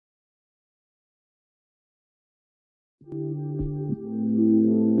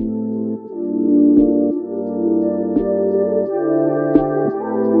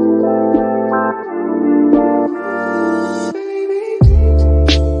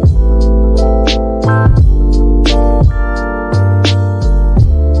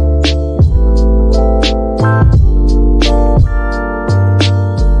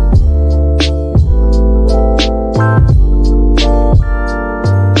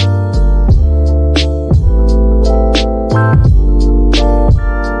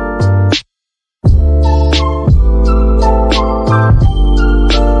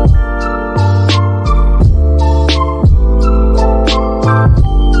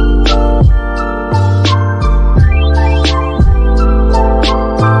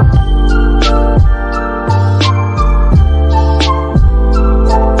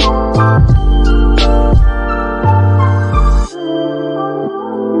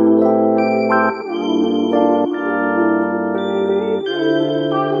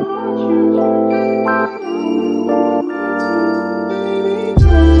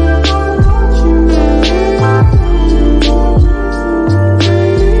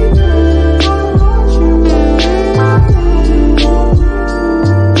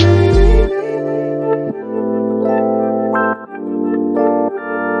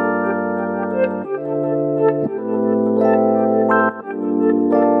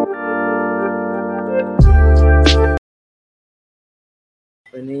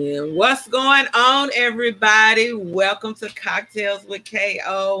What's going on, everybody? Welcome to Cocktails with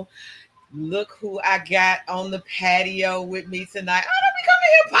KO. Look who I got on the patio with me tonight. I don't be coming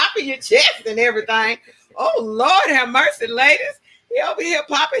here popping your chest and everything. Oh, Lord, have mercy, ladies. He over here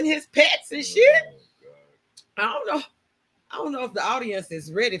popping his pets and shit. I don't know if the audience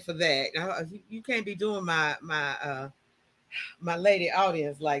is ready for that. You can't be doing my lady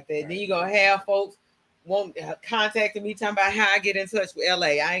audience like that. Then you gonna have folks contacting me talking about how I get in touch with LA.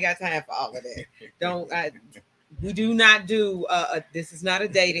 I ain't got time for all of that. We do not do. This is not a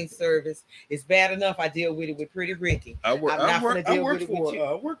dating service. It's bad enough I deal with it with Pretty Ricky. I worked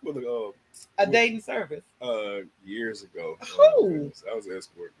with a dating service years ago. Who? I was an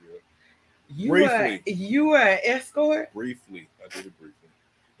escort. Yeah. You were an escort? Briefly. I did it briefly.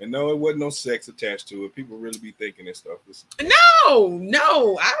 And no, it wasn't no sex attached to it. People really be thinking that stuff.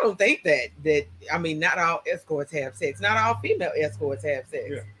 No, I don't think that. I mean, not all escorts have sex. Not all female escorts have sex.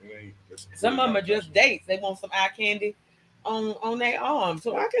 Yeah, some of them are just dates. They want some eye candy on their arm.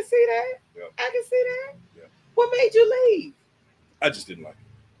 So I can see that. Yeah. I can see that. Yeah. What made you leave? I just didn't like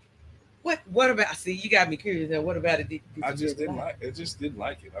it. What about? See, you got me curious now. What about it? I just didn't like it. Just didn't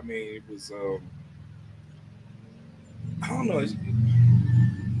like it. I mean, it was. I don't know.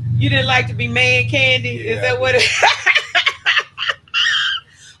 You didn't like to be man candy? Yeah, is that what it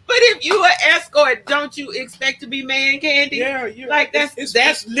But if you an escort, don't you expect to be man candy? Yeah. Like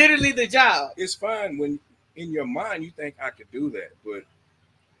that's literally the job. It's fine when in your mind you think I could do that, but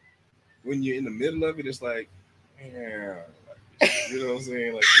when you're in the middle of it, it's like, yeah, you know what I'm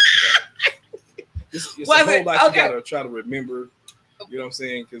saying? Like it's a whole lot you gotta try to remember. You know what I'm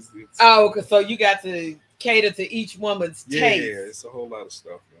saying? Because so you got to cater to each woman's taste. Yeah, it's a whole lot of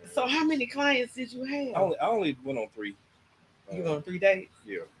stuff, man. So how many clients did you have? I only went on 3. You went on 3 dates?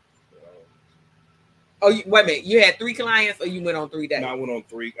 Yeah. Wait a minute. You had 3 clients, or you went on 3 dates? No, I went on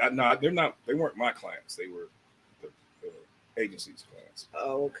 3. No, they're not. They weren't my clients. They were the agency's clients.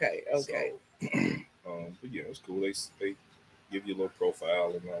 Oh, okay. So, but yeah, it was cool. They give you a little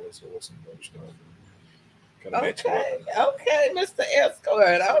profile and all this some other stuff. Okay, Mr.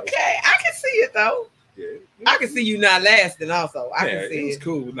 Escort. Okay, I can see it though. Yeah, I can see you not lasting. Also, I can see it was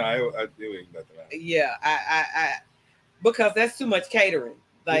cool. No, it ain't nothing else. Yeah, I because that's too much catering.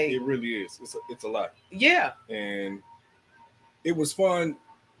 Like it really is. It's a lot. Yeah, and it was fun.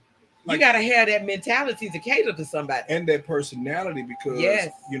 Like, you gotta have that mentality to cater to somebody and that personality because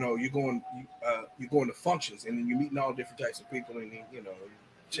you know you're going to functions and then you're meeting all different types of people and then, you know.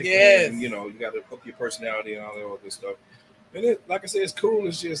 And, you know, you got to up your personality and all that other stuff. And it, like I said, it's cool.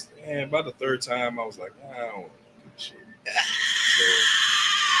 It's just, man, about the 3rd time, I was like, I don't want to do shit.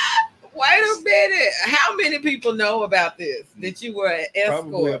 Wait a minute. How many people know about this? That you were an escort?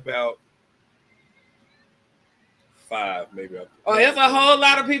 Probably about 5, maybe. It's a whole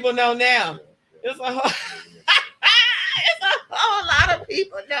lot of people know now. Yeah. It's a whole lot of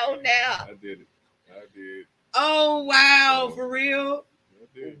people know now. I did. Oh, wow. For real?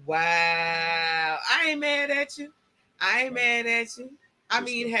 Wow. I ain't mad at you. I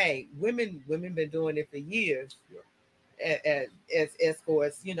mean, hey, women been doing it for years as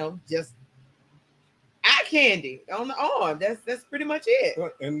escorts, you know, just eye candy on the arm. That's pretty much it.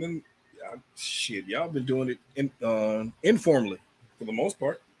 And then Shit, y'all been doing it informally for the most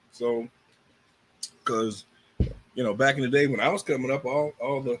part. So, because back in the day when I was coming up, all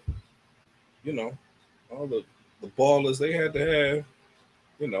the all the ballers, they had to have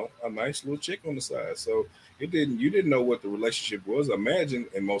a nice little chick on the side. So you didn't know what the relationship was. I imagine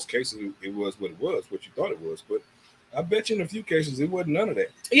in most cases it was what you thought it was, but I bet you in a few cases it wasn't none of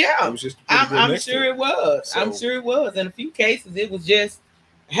that. Yeah, it was just I'm sure it was. So, I'm sure it was. In a few cases it was just,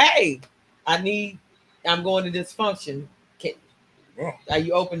 hey, I'm going to this function. Are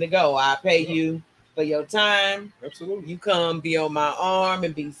you open to go? I pay you for your time. Absolutely. You come be on my arm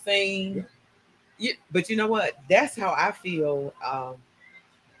and be seen. Yeah. But you know what? That's how I feel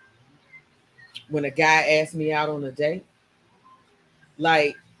when a guy asks me out on a date.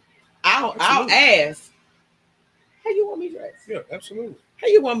 Like, I'll ask, how you want me dressed? Yeah, absolutely. How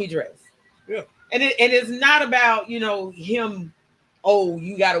you want me dressed? Yeah. And it's not about, him, oh,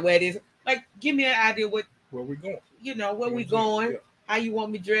 you gotta wear this. Like, give me an idea where we going. Where we going. Yeah. How you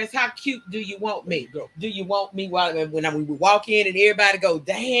want me dressed? How cute do you want me? Do you want me when we walk in and everybody go,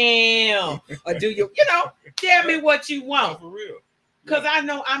 damn? Or do you, tell me what you want? For real. Because I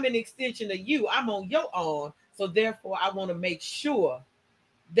know I'm an extension of you. I'm on your arm. So therefore, I want to make sure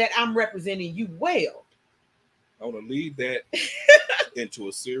that I'm representing you well. I want to lead that into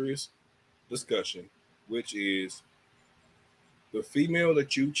a serious discussion, which is the female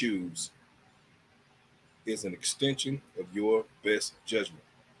that you choose is an extension of your best judgment.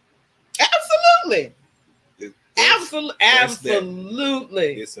 Absolutely.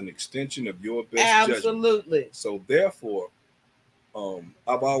 Absolutely. It's an extension of your best judgment. Absolutely. So therefore,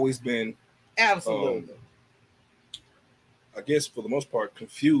 I've always been absolutely, I guess for the most part,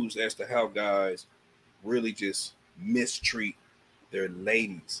 confused as to how guys really just mistreat their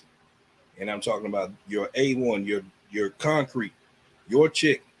ladies. And I'm talking about your A1, your concrete, your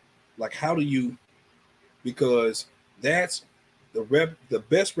chick. Like, how do you? Because that's the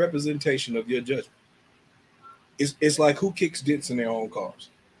best representation of your judgment. It's like, who kicks dents in their own cars?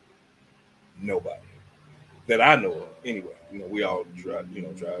 Nobody that I know of. Anyway, we all drive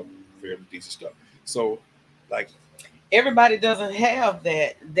fairly decent stuff. So, like, everybody doesn't have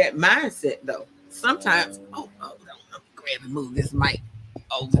that mindset though. Sometimes, let me grab and move this mic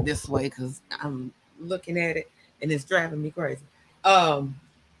over this way because I'm looking at it and it's driving me crazy.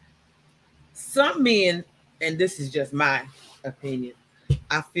 Some men, and this is just my opinion,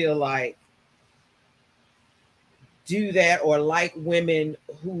 I feel like do that or like women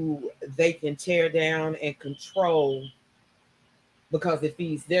who they can tear down and control because it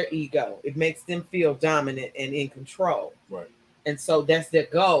feeds their ego. It makes them feel dominant and in control. Right. And so that's their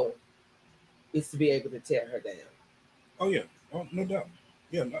goal, is to be able to tear her down. Oh yeah. Oh, no doubt.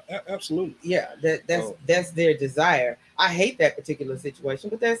 Yeah, no, absolutely. Yeah, that's their desire. I hate that particular situation,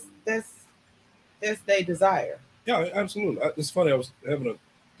 but that's their desire. Yeah, absolutely. It's funny. I was having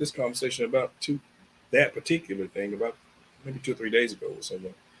this conversation about that particular thing about maybe 2 or 3 days ago or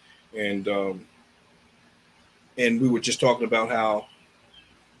something, and we were just talking about how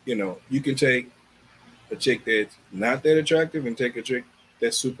you can take a chick that's not that attractive and take a chick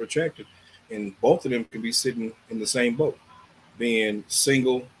that's super attractive, and both of them can be sitting in the same boat, being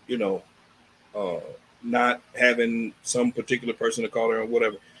single, not having some particular person to call her or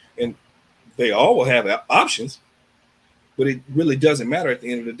whatever, and they all will have options, but it really doesn't matter at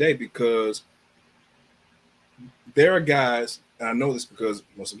the end of the day, because there are guys, and I know this because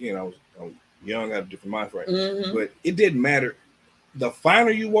once again I was young, I had a different mind frame, but it didn't matter. The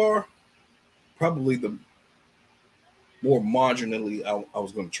finer you are, probably the more marginally I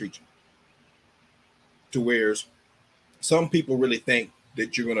was going to treat you. To where some people really think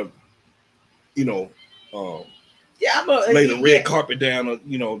that you're going to, lay the red carpet down. Or,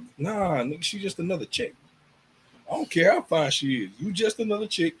 nah, nigga, she's just another chick. I don't care how fine she is. You just another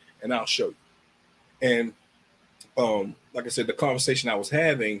chick, and I'll show you. And like I said, the conversation I was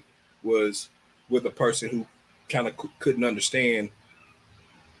having was with a person who kind of couldn't understand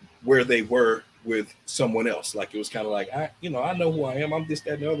where they were with someone else. Like, it was kind of like, I know who I am. I'm this,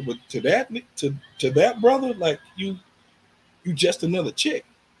 that, and the other. But to that brother, like, you just another chick.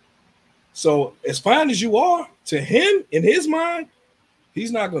 So as fine as you are, to him, in his mind,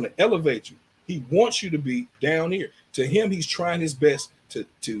 he's not going to elevate you. He wants you to be down here. To him, he's trying his best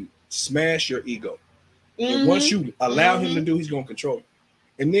to smash your ego. And once you allow him to do, he's going to control you.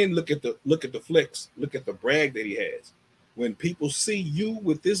 And then look at the flex, look at the brag that he has. When people see you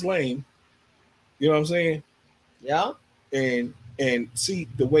with this lame, you know what I'm saying? Yeah. And see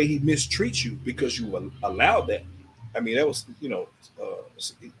the way he mistreats you because you allowed that. I mean, that was,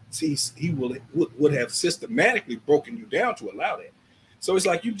 he would have systematically broken you down to allow that. So it's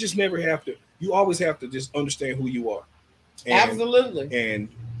like you just never have to. You always have to just understand who you are. And, absolutely. And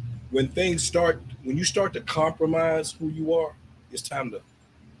when you start to compromise who you are, it's time to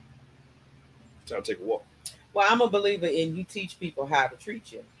take a walk. Well, I'm a believer in you teach people how to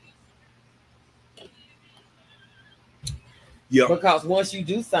treat you. Yeah. Because once you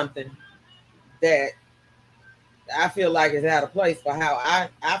do something that I feel like is out of place for how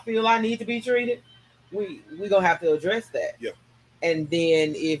I feel I need to be treated, we're gonna have to address that. Yeah. And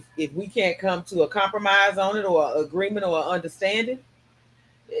then if we can't come to a compromise on it or agreement or understanding,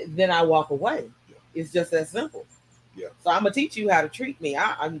 then I walk away. Yeah. It's just that simple. Yeah. So I'm gonna teach you how to treat me.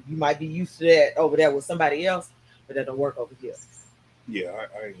 You might be used to that over there with somebody else, but that don't work over here. Yeah,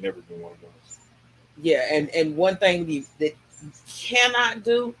 I ain't never been one of those. Yeah, and one thing that you cannot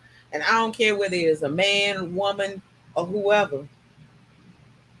do, and I don't care whether it's a man, woman, or whoever,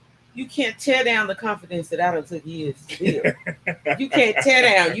 you can't tear down the confidence that I done took years to build. You can't tear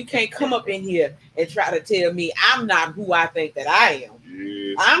down. You can't come up in here and try to tell me I'm not who I think that I am.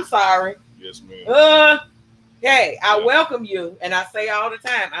 Yes. I'm sorry. Yes, ma'am. Hey, I welcome you, and I say all the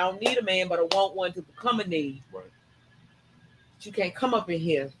time, I don't need a man, but I want one to become a need. Right. But you can't come up in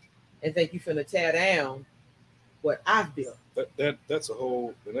here and think you're finna tear down what I've built. That's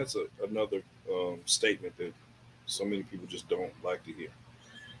another statement that so many people just don't like to hear.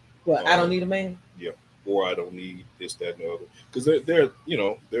 Well, I don't need a man. Yeah, or I don't need this, that, and the other. Because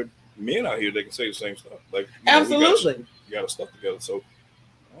they're men out here. They can say the same stuff. Like absolutely, we got our stuff together. So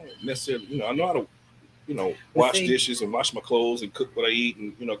I don't necessarily, I know how to, wash dishes and wash my clothes and cook what I eat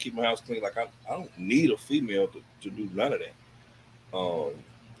and keep my house clean. Like I don't need a female to do none of that.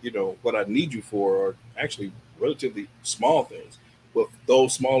 What I need you for are actually relatively small things. But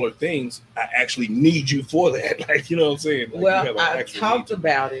those smaller things, I actually need you for that. Like, you know what I'm saying? Like, well, I talked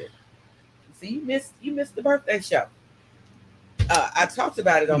about it. See, you missed the birthday show. I talked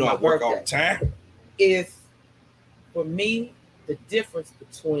about it on my birthday. All the time. Is for me the difference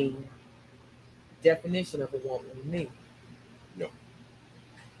between definition of a woman and me. No.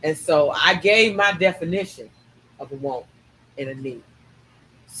 And so I gave my definition of a woman and a need.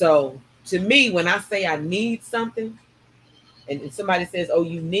 So to me, when I say I need something, and somebody says, "Oh,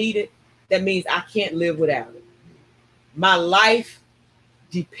 you need it," that means I can't live without it. My life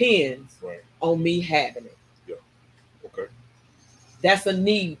depends on me having it. Yeah. Okay. That's a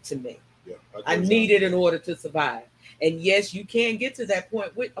need to me. Yeah. I need it in order to survive. And yes, you can get to that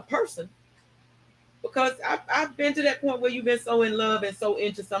point with a person. Because I've been to that point where you've been so in love and so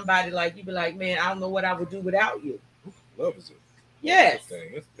into somebody, like you be like, man, I don't know what I would do without you. Love is it. Yes.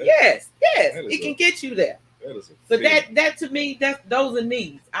 Yes. It can get you there. So that to me, those are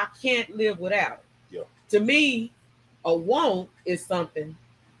needs. I can't live without it. Yeah. To me, a want is something,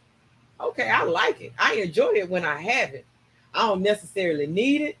 okay, I like it. I enjoy it when I have it. I don't necessarily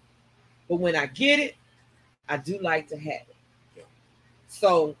need it, but when I get it, I do like to have it. Yeah.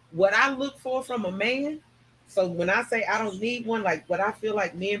 So what I look for from a man, so when I say I don't need one, like what I feel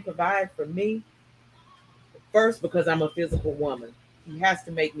like men provide for me, first, because I'm a physical woman, he has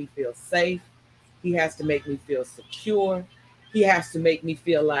to make me feel safe. He has to make me feel secure. He has to make me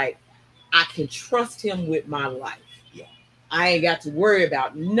feel like I can trust him with my life. Yeah. I ain't got to worry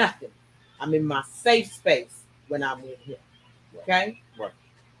about nothing. I'm in my safe space when I'm with him. Okay?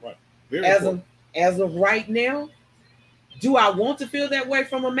 Right. As of right now, do I want to feel that way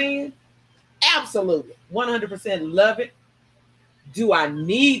from a man? Absolutely. 100% love it. Do I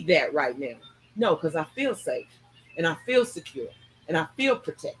need that right now? No, because I feel safe and I feel secure and I feel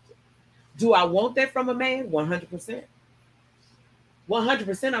protected. Do I want that from a man? 100%.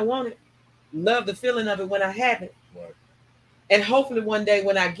 100% I want it. Love the feeling of it when I have it. Right. And hopefully one day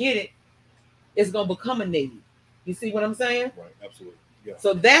when I get it, it's going to become a need. You see what I'm saying? Right, absolutely. Yeah.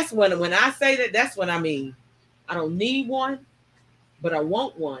 So that's when I say that, that's what I mean. I don't need one, but I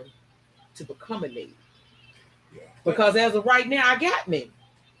want one to become a need. Yeah. Because as of right now, I got me.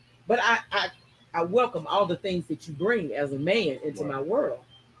 But I welcome all the things that you bring as a man into my world.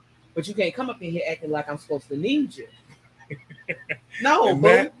 But you can't come up in here acting like I'm supposed to need you. No,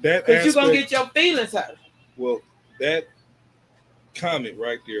 because you're going to get your feelings hurt. Well, that comment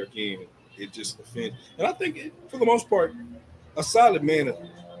right there again, it just offends. And I think, for the most part, a solid man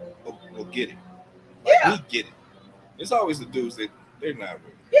will get it. Like, he get it. It's always the dudes that they're not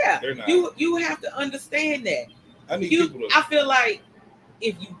really. Yeah, they're not. You have to understand that. I feel like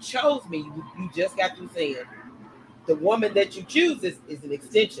if you chose me, you just got to saying the woman that you choose is an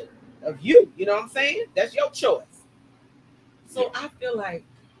extension of you. You know what I'm saying? That's your choice. So I feel like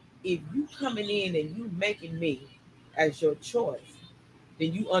if you coming in and you making me as your choice,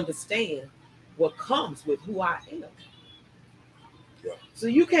 then you understand what comes with who I am. Yeah. So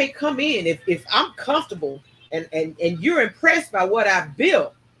you can't come in if I'm comfortable and you're impressed by what I've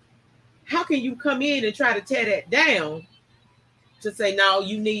built. How can you come in and try to tear that down to say, no,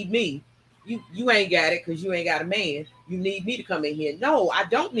 you need me? You ain't got it because you ain't got a man. You need me to come in here. No, I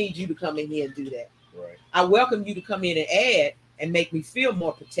don't need you to come in here and do that. Right. I welcome you to come in and add and make me feel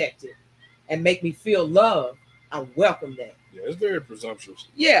more protected and make me feel loved. I welcome that. Yeah, it's very presumptuous.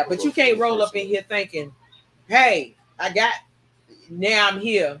 Yeah, but you can't roll up in here thinking, hey, now I'm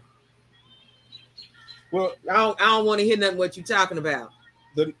here. Well, I don't want to hear nothing what you're talking about.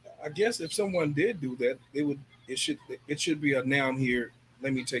 I guess if someone did do that, it should be a now I'm here.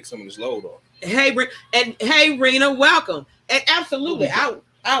 Let me take some of this load off. Hey, Rena, welcome. And absolutely,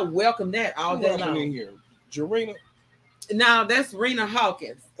 I welcome that all day long. In here, Jarena. No, that's Rena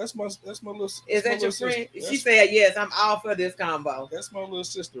Hawkins. That's my little. Is that your friend? She said yes. I'm all for this combo. That's my little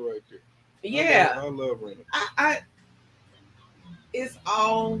sister right there. Yeah, I love Rena. It's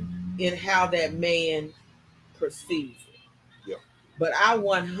all in how that man perceives it. Yeah. But I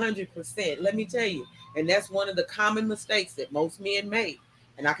 100%. Let me tell you, and that's one of the common mistakes that most men make.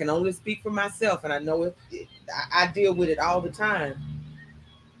 And I can only speak for myself, and I know I deal with it all the time.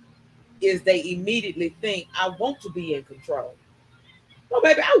 Is they immediately think I want to be in control. Well,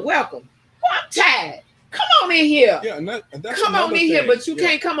 baby, I welcome. Well, I'm tired. Come on in here. Yeah, and that's come on in here, but you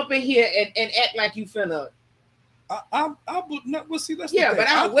can't come up in here and act like you finna. I would not. Well, see, that's but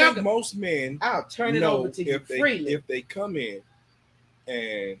I welcome think most men. I'll turn it over to you freely. If they come in,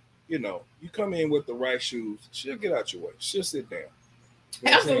 and you come in with the right shoes, she'll get out your way. She'll sit down.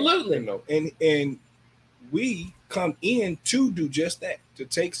 Absolutely. And we come in to do just that, to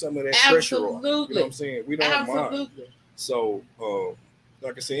take some of that pressure off. You know what I'm saying? We don't mind. So,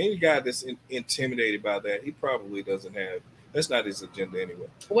 like I said, any guy that's intimidated by that, he probably doesn't have. That's not his agenda anyway.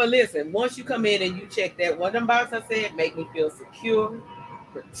 Well, listen, once you come in and you check that one of them boxes I said, make me feel secure,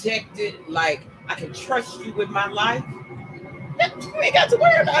 protected, like I can trust you with my life. You ain't got to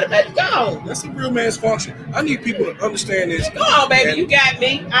worry about it, baby. Go. That's a real man's function. I need people to understand this. Come on, baby. You got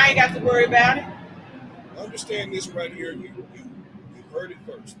me. I ain't got to worry about it. Understand this right here. You heard it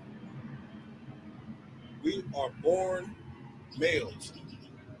first. We are born males.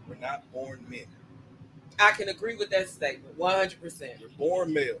 We're not born men. I can agree with that statement 100%. We're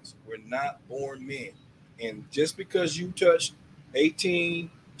born males. We're not born men. And just because you touched 18,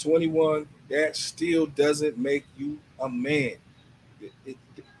 21, that still doesn't make you a man.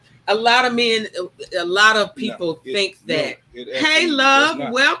 A lot of people think that. Hey,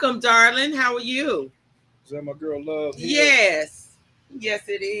 love, welcome, darling. How are you? Is that my girl, Love? Yes. Yes,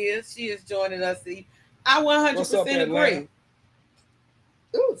 it is. She is joining us. I 100% agree.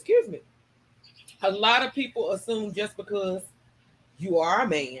 Ooh, excuse me. A lot of people assume just because you are a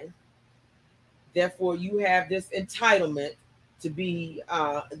man, therefore you have this entitlement to be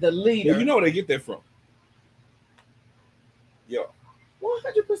the leader. Well, you know where they get that from. Yeah.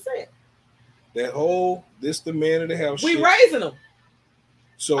 100%. That whole, this the man of the house. We raising them.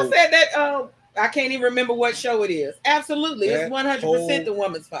 So I said that I can't even remember what show it is. Absolutely. It's 100% the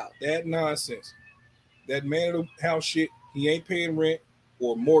woman's fault. That nonsense. That man of the house shit, he ain't paying rent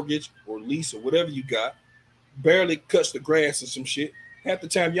or mortgage or lease or whatever you got. Barely cuts the grass or some shit. Half the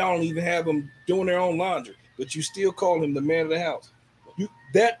time y'all don't even have them doing their own laundry, but you still call him the man of the house.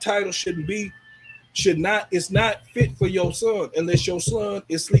 That title it's not fit for your son unless your son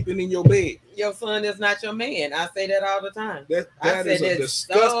is sleeping in your bed. Your son is not your man. I say that all the time. That is a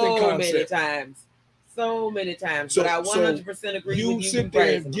disgusting concept. So many times. But I 100% agree with you. You sit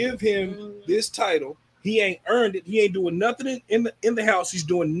there and give him this title. He ain't earned it. He ain't doing nothing in the house. He's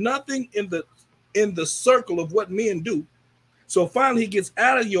doing nothing in the circle of what men do. So finally he gets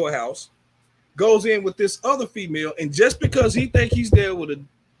out of your house, goes in with this other female, and just because he think he's there with a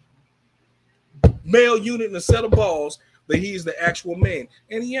male unit and a set of balls, that he's the actual man,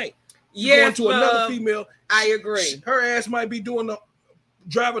 and he ain't. Yes, going to another female. I agree. Her ass might be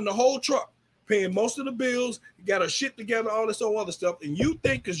driving the whole truck, paying most of the bills, got her shit together, all this other stuff, and you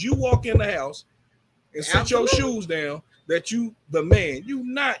think because you walk in the house and set your shoes down that you the man.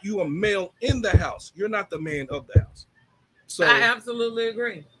 You a male in the house. You're not the man of the house. So I absolutely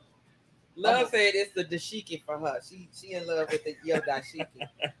agree. Love said it's the dashiki for her. She in love with the dashiki.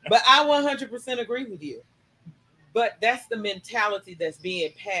 But I 100% agree with you. But that's the mentality that's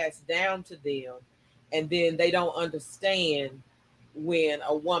being passed down to them. And then they don't understand when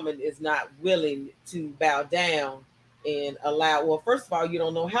a woman is not willing to bow down and allow. Well, first of all, you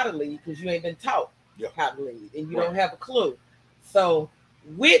don't know how to lead because you ain't been taught how to lead. And you don't have a clue. So,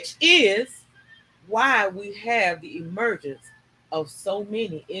 which is why we have the emergence of so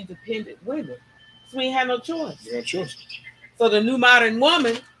many independent women. So we ain't have no choice. Yeah, choice. So the new modern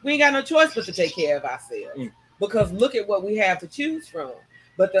woman, we ain't got no choice but to take care of ourselves. Because look at what we have to choose from.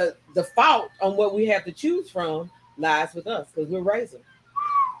 But the fault on what we have to choose from lies with us because we're raising.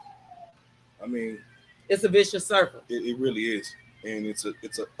 I mean, it's a vicious circle. It really is, and it's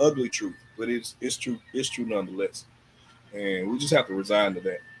an ugly truth, but it's true. It's true nonetheless, and we just have to resign to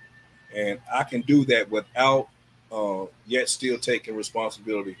that. And I can do that without yet still taking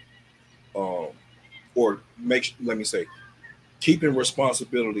responsibility, or let me say, keeping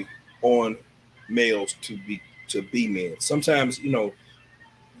responsibility on males to be men. Sometimes,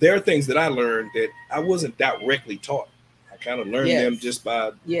 there are things that I learned that I wasn't directly taught. I kind of learned them just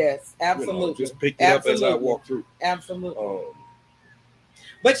by absolutely, just picked it up as I walked through. Absolutely.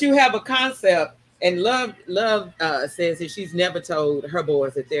 But you have a concept, and Love says that she's never told her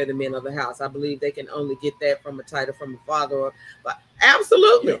boys that they're the men of the house. I believe they can only get that from a title from a father. But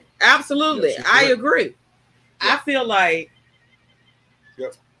absolutely, absolutely, I agree. I feel like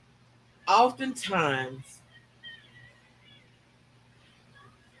oftentimes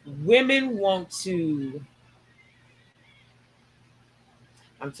women want to.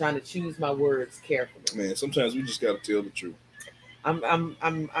 I'm trying to choose my words carefully. Man, sometimes we just got to tell the truth. I'm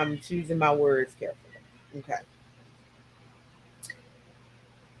choosing my words carefully. Okay.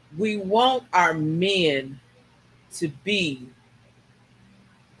 We want our men to be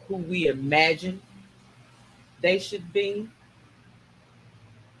who we imagine they should be,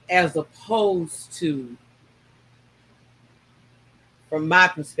 as opposed to, from my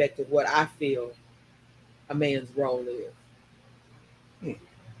perspective, what I feel a man's role is.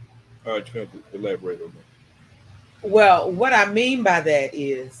 All right, you have to elaborate on that. Well, what I mean by that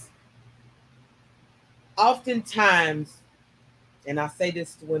is, oftentimes, and I say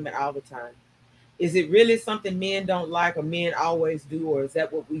this to women all the time, is it really something men don't like or men always do, or is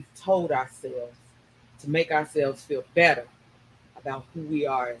that what we've told ourselves to make ourselves feel better about who we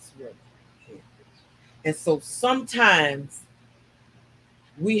are as women? And so sometimes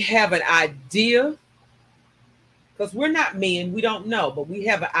we have an idea, because we're not men, we don't know, but we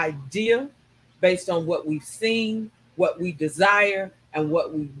have an idea based on what we've seen, what we desire, and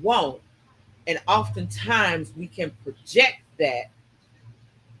what we want. And oftentimes we can project that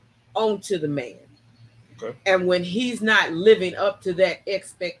onto the man. Okay. And when he's not living up to that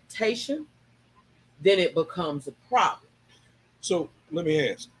expectation, then it becomes a problem. So let me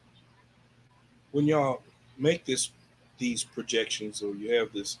ask, when y'all make these projections, or you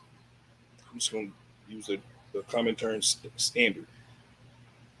have this, I'm just going to use the common term standard,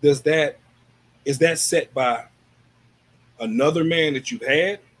 is that set by another man that you've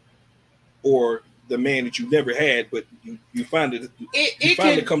had, or the man that you never had, but you find you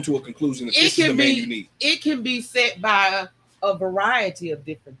finally come to a conclusion that this is the man you need? It can be set by a variety of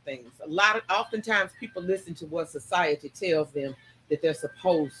different things. Oftentimes people listen to what society tells them that they're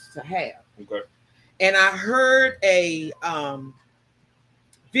supposed to have. Okay. And I heard a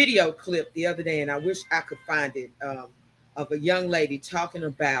video clip the other day, and I wish I could find it, of a young lady talking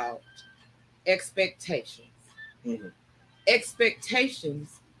about expectations. Mm-hmm.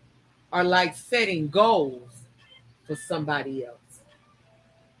 Expectations are like setting goals for somebody else.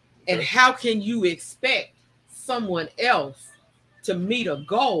 Okay. And how can you expect someone else to meet a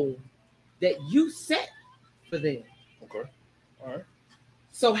goal that you set for them? Okay. All right.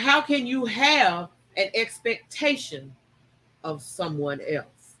 So how can you have an expectation of someone else?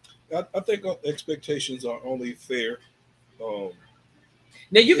 I think expectations are only fair.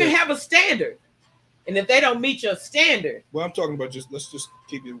 Now you can have a standard, and if they don't meet your standard, well, I'm talking about let's just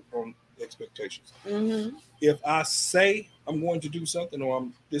keep it on expectations. Mm-hmm. If I say I'm going to do something, or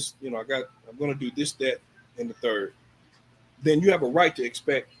I'm going to do this, that, and the third, then you have a right to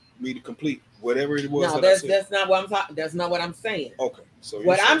expect me to complete whatever it was. No, that's not what I'm talking. That's not what I'm saying. Okay, so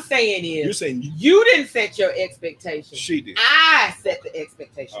what I'm saying is, you're saying you didn't set your expectations. She did. I set the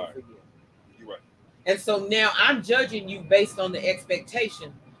expectation for you. You're right. And so now I'm judging you based on the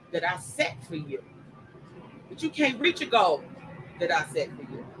expectation that I set for you. But you can't reach a goal that I set for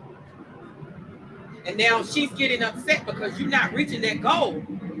you. And now she's getting upset because you're not reaching that goal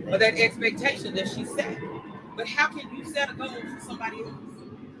or that expectation that she set. But how can you set a goal for somebody else?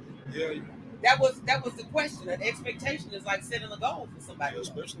 Yeah. That was the question. An expectation is like setting a goal for somebody else.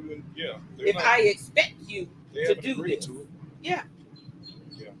 Especially when, if I expect you to do this. To it. Yeah.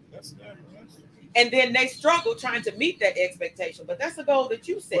 Yeah, that's that. And then they struggle trying to meet that expectation. But that's a goal that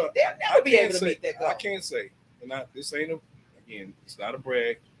you set. Well, they'll never be able to meet that goal. I can't say. And this ain't it's not a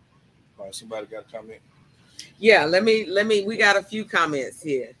brag. Somebody got a comment? Yeah, let me. We got a few comments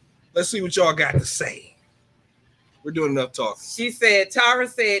here. Let's see what y'all got to say. We're doing enough talking. She said, Tara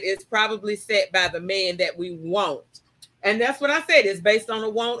said it's probably set by the man that we want. And that's what I said. It's based on a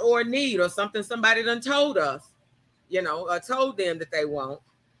want or a need or something somebody done told us, or told them that they want.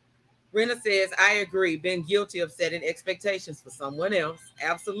 Rena says, I agree. Been guilty of setting expectations for someone else.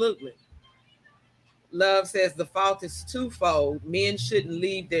 Absolutely. Love says the fault is twofold. Men shouldn't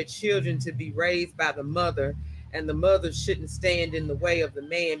leave their children to be raised by the mother, and the mother shouldn't stand in the way of the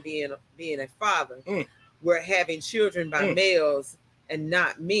man being a father. We're having children by males and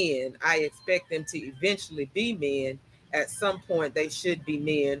not men. I expect them to eventually be men. At some point, they should be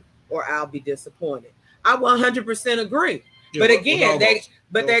men, or I'll be disappointed. I 100% agree. Yeah, but again,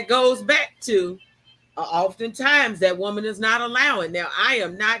 that goes back to oftentimes that woman is not allowing. Now, I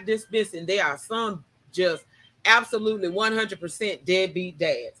am not dismissing. There are some just absolutely 100% deadbeat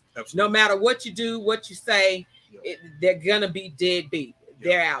dads. Absolutely. No matter what you do, what you say, they're gonna be deadbeat.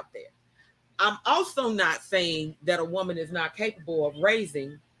 They're out there. I'm also not saying that a woman is not capable of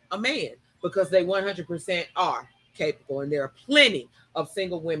raising a man, because they 100% are capable, and there are plenty of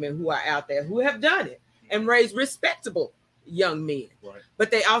single women who are out there who have done it and raised respectable young men. Right.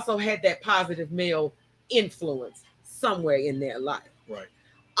 But they also had that positive male influence somewhere in their life. Right.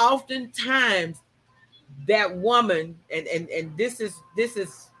 Oftentimes that woman, and this is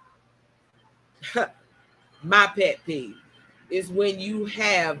my pet peeve, is when you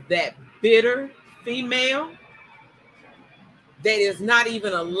have that bitter female that is not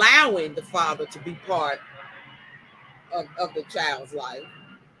even allowing the father to be part of the child's life,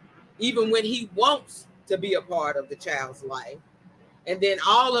 even when he wants to be a part of the child's life. And then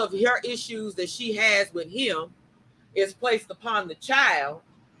all of her issues that she has with him is placed upon the child.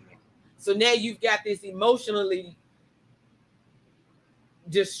 So now you've got this emotionally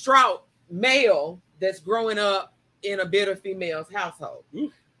distraught male that's growing up in a bitter female's household.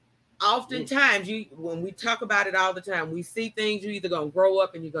 Oftentimes, when we talk about it all the time, we see things, you're either going to grow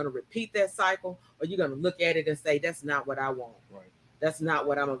up and you're going to repeat that cycle, or you're going to look at it and say, that's not what I want. Right. That's not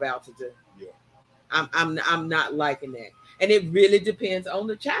what I'm about to do. Yeah. I'm not liking that. And it really depends on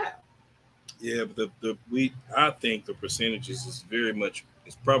the child. Yeah, but I think the percentages is very much,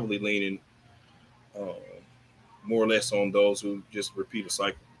 it's probably leaning more or less on those who just repeat a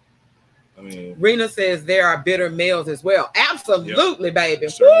cycle. I mean, Rena says there are bitter males as well. Absolutely, baby.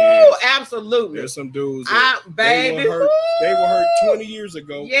 Woo, absolutely. There's some dudes they were hurt 20 years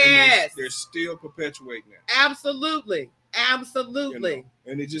ago. Yes. And they're still perpetuating that. Absolutely. Absolutely.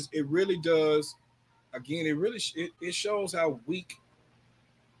 And it really does. Again, it shows how weak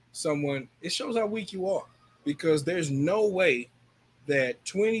it shows how weak you are, because there's no way that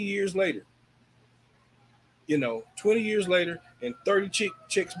 20 years later, 20 years later and 30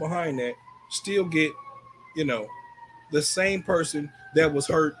 chicks behind that still get, the same person that was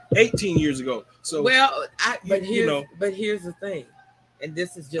hurt 18 years ago. So, but here's the thing, and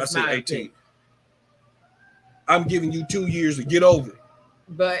this is just my 18. Opinion. I'm giving you 2 years to get over it.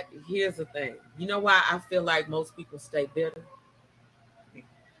 But here's the thing. You know why I feel like most people stay bitter?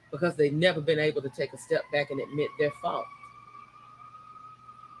 Because they've never been able to take a step back and admit their fault.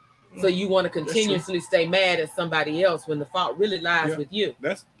 So you want to continuously stay mad at somebody else when the fault really lies with you.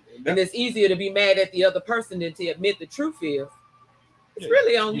 And it's easier to be mad at the other person than to admit the truth is. It's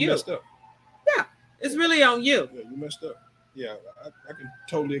really on you. Messed up. Yeah, it's really on you. Yeah, you messed up. Yeah, I can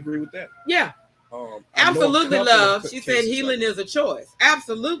totally agree with that. Yeah. Absolutely, love. She said healing is a choice.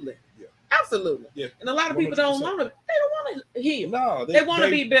 Absolutely. Yeah. Absolutely. Yeah. And a lot of people don't want to. They don't want to heal. No, they want to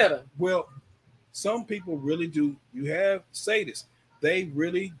be better. Well, some people really do. You have sadists. They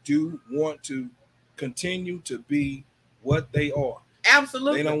really do want to continue to be what they are.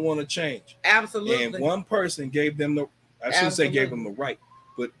 Absolutely. They don't want to change. Absolutely. And one person gave them I shouldn't say gave them the right,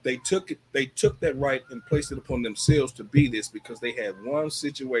 but they took that right and placed it upon themselves to be this, because they had one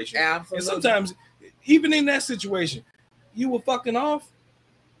situation. Absolutely. And sometimes, even in that situation, you were fucking off.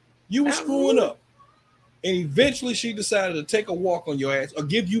 You were screwing up. And eventually she decided to take a walk on your ass or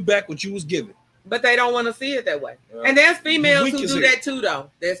give you back what you was given. But they don't want to see it that way. And there's females who do that too,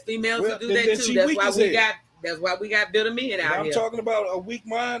 though. There's females who do that too. That's why we got bitter men out here. I'm talking about a weak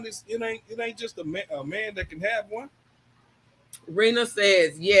mind. It ain't just a man that can have one. Rena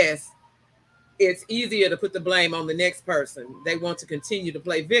says, yes, it's easier to put the blame on the next person. They want to continue to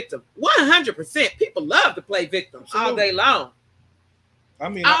play victim. 100%. People love to play victim all day long. I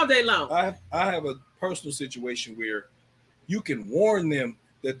mean, all day long. I have a personal situation where you can warn them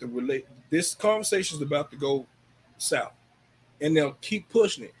that this conversation is about to go south, and they'll keep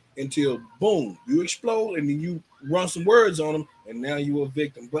pushing it until boom, you explode, and then you run some words on them, and now you're a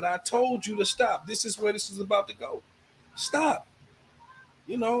victim. But I told you to stop. This is where this is about to go. Stop.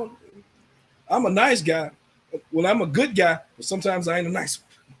 I'm a nice guy. Well, I'm a good guy, but sometimes I ain't a nice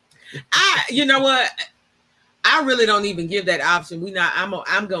one. You know what? I really don't even give that option.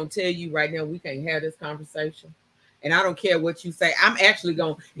 I'm gonna tell you right now, we can't have this conversation. And I don't care what you say. I'm actually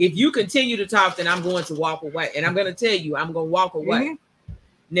going, if you continue to talk, then I'm going to walk away. And I'm going to tell you, I'm going to walk away. Mm-hmm.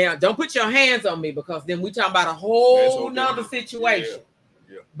 Now, don't put your hands on me, because then we talking about a whole nother situation.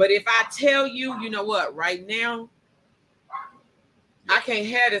 Yeah. But if I tell you, you know what, right now, I can't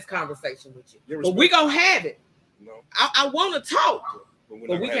have this conversation with you. But we going to have it. No. I want to talk,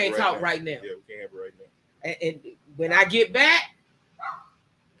 but we can't talk right now. Yeah, we can't have it right now. And when I get back,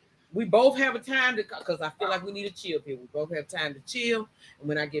 we both have a time to, because I feel like we need to chill here. We both have time to chill. And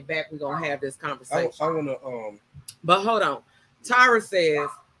when I get back, we're going to have this conversation. I want to... But hold on. Tara says,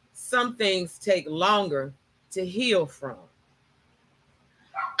 some things take longer to heal from.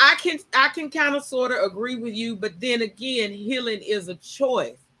 I can kind of sort of agree with you, but then again, healing is a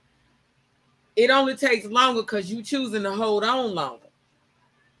choice. It only takes longer because you're choosing to hold on longer.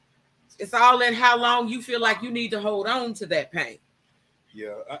 It's all in how long you feel like you need to hold on to that pain.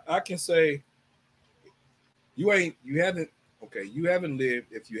 Yeah, I can say you haven't lived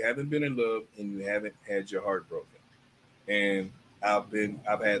if you haven't been in love and you haven't had your heart broken. And I've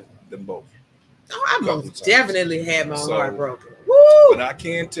had them both. Oh, I most definitely had my heart broken. Woo! But I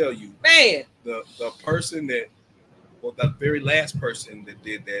can tell you, man, the person that, well, the very last person that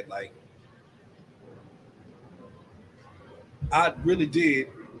did that, like, I really did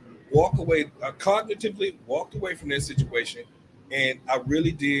walk away, cognitively walked away from that situation. And I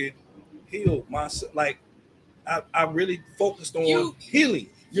really did heal myself. Like, I really focused on healing.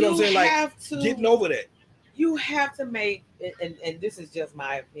 You know what I'm saying? Like, getting over that. You have to make, and this is just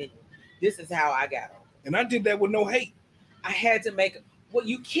my opinion. This is how I got on. And I did that with no hate. I had to make, well,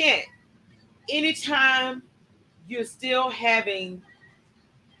 you can't. Anytime you're still having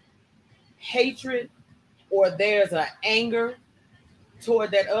hatred or there's an anger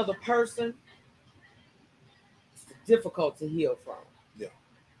toward that other person, difficult to heal from. Yeah.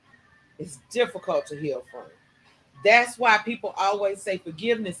 It's difficult to heal from. That's why people always say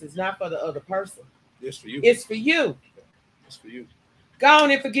forgiveness is not for the other person. It's for you. It's for you. It's for you. Go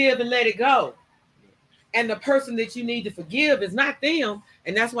on and forgive and let it go. And the person that you need to forgive is not them.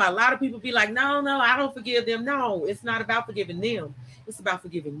 And that's why a lot of people be like, no, I don't forgive them. No, it's not about forgiving them. It's about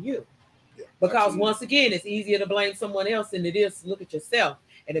forgiving you. Yeah, because absolutely. Once again, it's easier to blame someone else than it is to look at yourself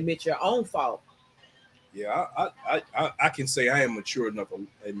and admit your own fault. Yeah, I can say I am mature enough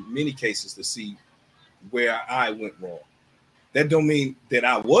in many cases to see where I went wrong. That don't mean that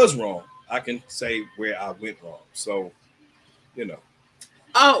I was wrong. I can say where I went wrong. So, you know.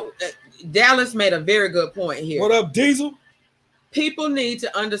 Oh, Dallas made a very good point here. What up, Diesel? People need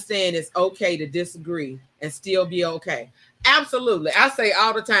to understand it's okay to disagree and still be okay. Absolutely. I say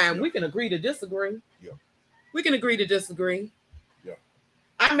all the time, we can agree to disagree. Yeah. We can agree to disagree. Yeah.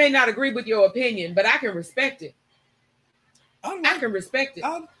 I may not agree with your opinion, but I can respect it. I can respect it.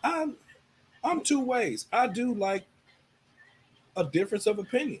 I'm two ways. I do like a difference of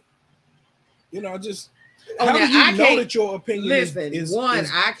opinion. You know, how do you know that your opinion is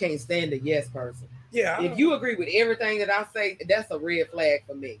I can't stand a yes person. Yeah. If you agree with everything that I say, that's a red flag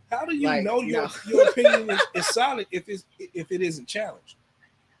for me. How do you know your opinion is solid if it isn't challenged?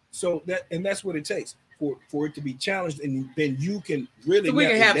 So that's what it takes for it to be challenged, and then you can really we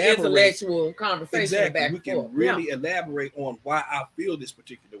can have intellectual conversation. Exactly. We can really elaborate on why I feel this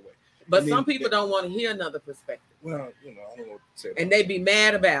particular way. But some people don't want to hear another perspective. Well, you know, I don't know what to say. And they be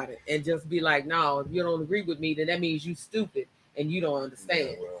mad about it and just be like, no, if you don't agree with me, then that means you stupid and you don't understand.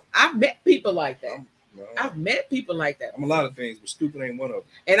 Yeah, well, I've met people like that. I've met people like that. I'm a lot of things, but stupid ain't one of them.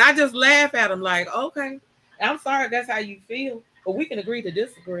 And I just laugh at them like, okay, I'm sorry if that's how you feel, but we can agree to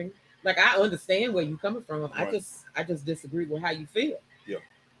disagree. Like, I understand where you're coming from. Right. I just disagree with how you feel. Yeah.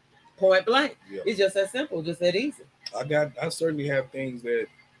 Point blank. Yeah. It's just that simple, just that easy. I certainly have things that,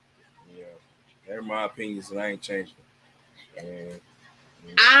 they're my opinions, and I ain't changing them. And,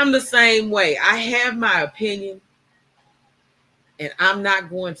 I'm the same way. I have my opinion, and I'm not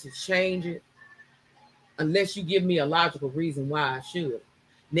going to change it unless you give me a logical reason why I should.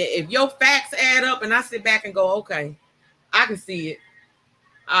 Now, if your facts add up and I sit back and go, okay, I can see it.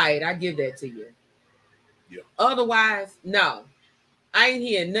 All right, I give that to you. Yeah. Otherwise, no. I ain't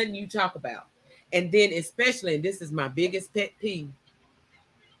hearing nothing you talk about. And then especially, and this is my biggest pet peeve,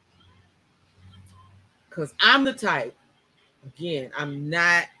 because I'm the type, again,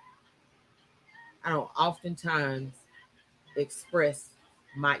 I don't oftentimes express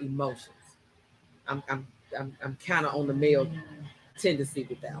my emotions. I'm kind of on the male tendency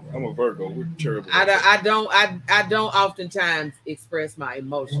with that one. I'm a Virgo. We're terrible. I don't oftentimes express my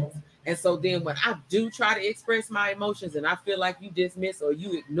emotions. And so then when I do try to express my emotions and I feel like you dismiss or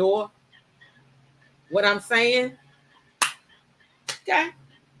you ignore, what I'm saying? Okay.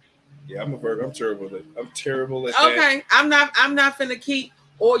 Yeah, I'm a Virgo. I'm terrible at okay, that. I'm not finna keep,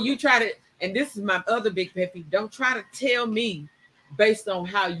 or you try to, and this is my other big pet peeve. Don't try to tell me based on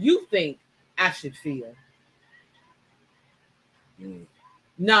how you think I should feel.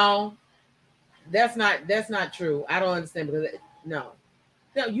 No, that's not true. I don't understand because no,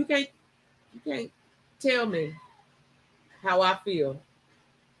 you can't tell me how I feel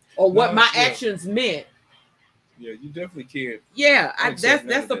or what my actions meant. Yeah, you definitely can't. Yeah,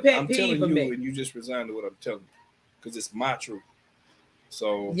 that's a pet peeve for me. And you just resign to what I'm telling you because it's my truth.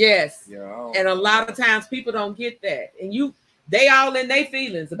 So yes, yeah, and a lot of times people don't get that, and they all in their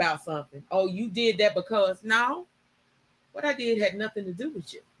feelings about something. Oh, you did that because no, what I did had nothing to do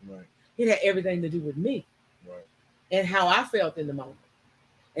with you. Right. It had everything to do with me. Right. And how I felt in the moment.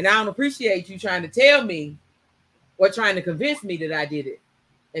 And I don't appreciate you trying to tell me or trying to convince me that I did it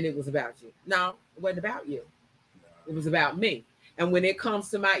and it was about you. No, it wasn't about you. No. It was about me. And when it comes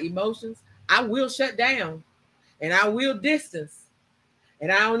to my emotions, I will shut down and I will distance.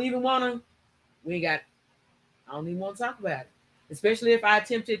 And I don't even want to, I don't even want to talk about it. Especially if I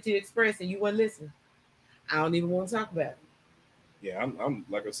attempted to express and you wouldn't listen. I don't even want to talk about it. Yeah, I'm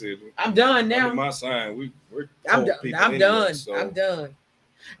like I said, I'm done now. Under my sign, I'm done. I'm done. So, I'm done.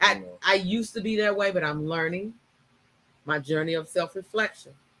 I used to be that way, but I'm learning. My journey of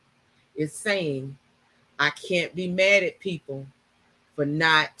self-reflection is saying I can't be mad at people for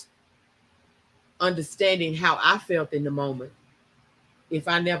not understanding how I felt in the moment if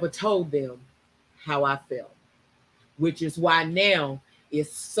I never told them how I felt, which is why now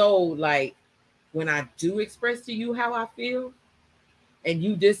it's so like when I do express to you how I feel and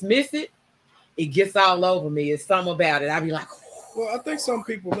you dismiss it, it gets all over me. It's something about it. I'll be like, well, I think some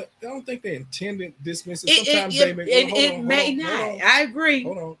people, I don't think they intended dismiss it. Sometimes they make it may not. I agree.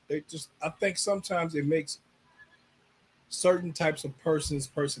 Hold on. I think sometimes it makes certain types of person's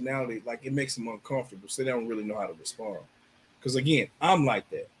personality, like it makes them uncomfortable. So they don't really know how to respond. Because again, I'm like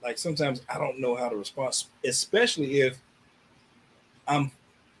that. Like sometimes I don't know how to respond, especially if I'm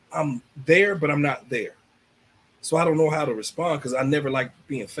there, but I'm not there. So I don't know how to respond because I never like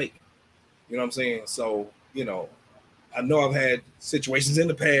being fake. You know what I'm saying? So, I know I've had situations in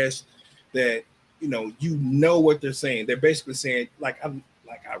the past that, you know what they're saying. They're basically saying,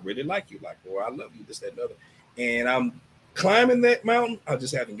 I really like you, or I love you, this, that, and other. And I'm climbing that mountain. I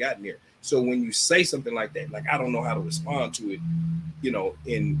just haven't gotten there. So when you say something like that, I don't know how to respond to it,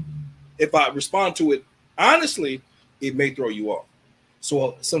 and if I respond to it honestly, it may throw you off.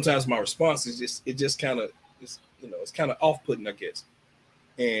 So sometimes my response is it's kind of off-putting, I guess.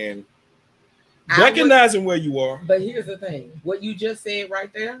 And recognizing where you are. But here's the thing. What you just said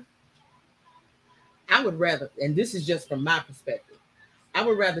right there, I would rather, and this is just from my perspective, I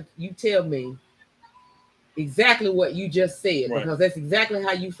would rather you tell me exactly what you just said, right, because that's exactly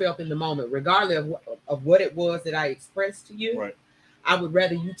how you felt in the moment, regardless of what it was that I expressed to you. Right. I would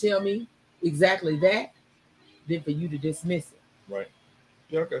rather you tell me exactly that than for you to dismiss it. Right.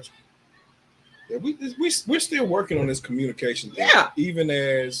 Yeah, I got you. Yeah, we're still working on this communication thing. Yeah. Even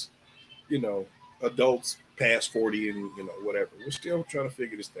as, adults past 40 and, whatever. We're still trying to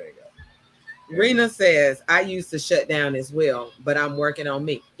figure this thing out. Rena says, I used to shut down as well, but I'm working on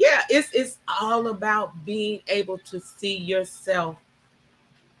me. Yeah, it's all about being able to see yourself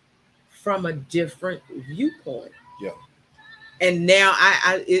from a different viewpoint. Yeah. And now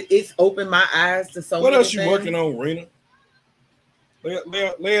it's opened my eyes to so what many else you things. Working on, Rena?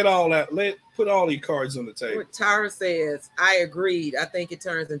 Lay it all out. Put all these cards on the table. Tara says, I agreed. I think it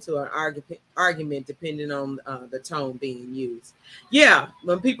turns into an argument depending on the tone being used. Yeah,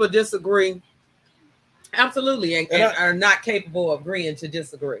 when people disagree, absolutely, and are not capable of agreeing to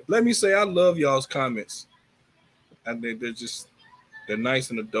disagree. Let me say, I love y'all's comments. I think they're nice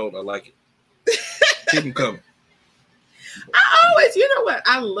and adult. I like it. Keep them coming. I always, you know what?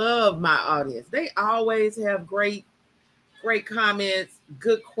 I love my audience. They always have great comments,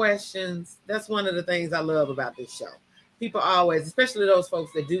 good questions. That's one of the things I love about this show. People always, especially those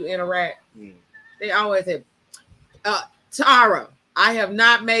folks that do interact, they always have. Tara, I have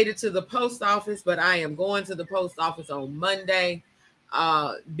not made it to the post office, but I am going to the post office on Monday.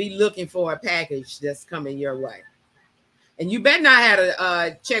 Be looking for a package that's coming your way. And you better not have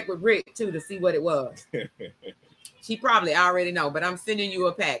a check with Rick, too, to see what it was. She probably already know, but I'm sending you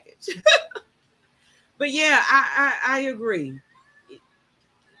a package. But yeah, I agree.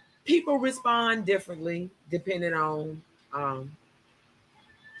 People respond differently depending on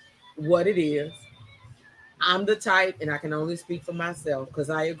what it is. I'm the type, and I can only speak for myself because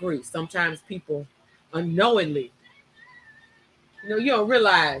I agree. Sometimes people unknowingly, you don't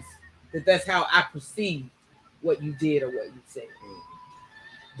realize That's how I perceive what you did or what you said.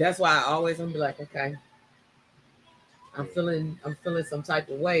 That's why I always gonna be like, okay, I'm feeling some type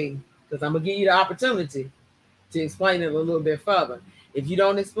of way, because I'm gonna give you the opportunity to explain it a little bit further. If you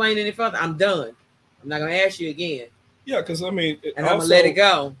don't explain any further, I'm done. I'm not gonna ask you again. Yeah, because I mean, and I'm gonna let it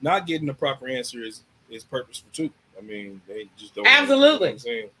go. Not getting the proper answer is purposeful too. I mean, they just don't. Absolutely. You know what I'm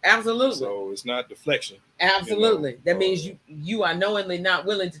saying? Absolutely. So it's not deflection. Absolutely. That means you are knowingly not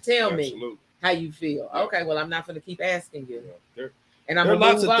willing to tell me how you feel. Yeah. Okay, well, I'm not going to keep asking you. Yeah. There are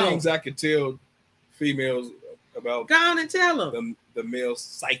lots of things I could tell females about. Go on and tell them. The male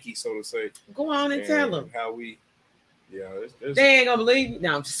psyche, so to say. Go on and tell them. How we, there's they ain't going to believe me.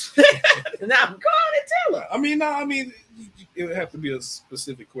 No, I'm just, no, go on and tell them. I mean, it would have to be a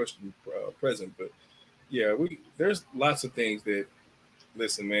specific question present, but yeah, there's lots of things that,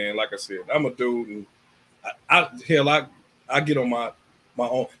 listen, man, like I said, I'm a dude, and I get on my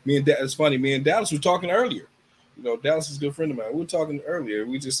own. It's funny, me and Dallas were talking earlier. You know, Dallas is a good friend of mine. We were talking earlier.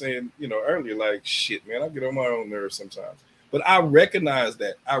 We just saying, earlier, like, shit, man, I get on my own nerves sometimes. But I recognize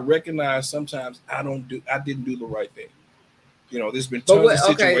that. I recognize sometimes I didn't do the right thing. There's been tons of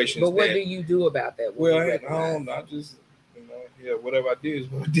situations. But what do you do about that? Well, I just, whatever I did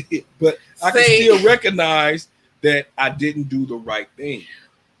is what I did. But I can still recognize that I didn't do the right thing.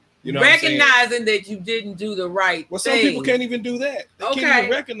 Recognizing that you didn't do the right thing. Some people can't even do that. They can't even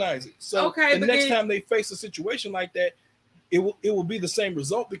recognize it. So the next time they face a situation like that, it will be the same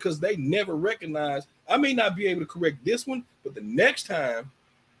result, because they never recognize. I may not be able to correct this one, but the next time,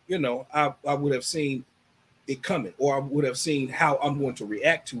 I would have seen it coming, or I would have seen how I'm going to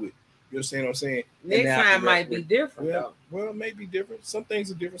react to it. You understand what I'm saying? Next time might be different. Well, it may be different. Some things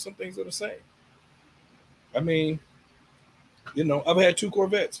are different. Some things are the same. I mean, I've had 2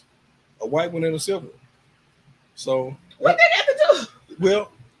 Corvettes, a white one and a silver. So what they got to do?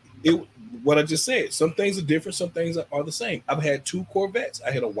 Well, what I just said. Some things are different. Some things are the same. I've had 2 Corvettes.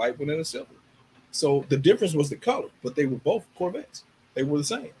 I had a white one and a silver. So the difference was the color, but they were both Corvettes. They were the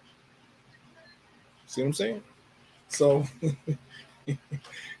same. See what I'm saying? So,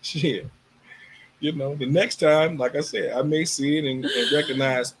 shit. The next time, like I said, I may see it and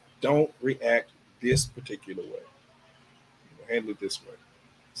recognize, don't react this particular way. Handle it this way.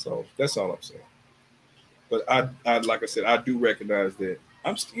 So that's all I'm saying. But I like I said, I do recognize that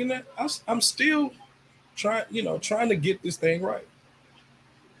I'm still trying to get this thing right.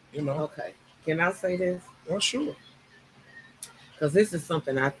 Okay. Can I say this? Oh, sure. Because this is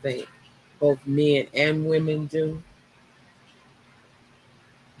something I think both men and women do.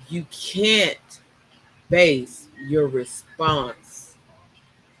 You can't base your response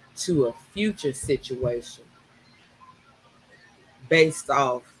to a future situation based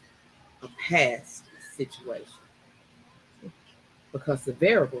off a past situation, because the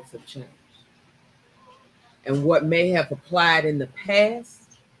variables have changed. And what may have applied in the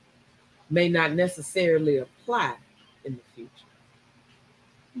past may not necessarily apply in the future.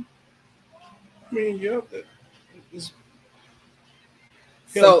 I mean,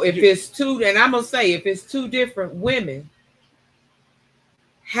 so if it's 2, and I'm going to say, if it's 2 different women,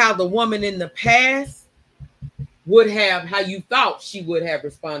 how the woman in the past would have, how you thought she would have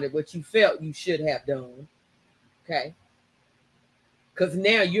responded, what you felt you should have done. Okay. Because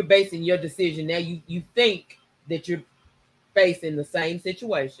now you're basing your decision. Now you think that you're facing the same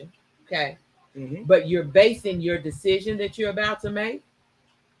situation. Okay. Mm-hmm. But you're basing your decision that you're about to make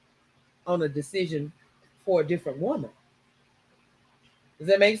on a decision for a different woman. Does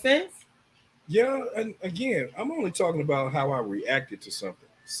that make sense? Yeah. And again, I'm only talking about how I reacted to something.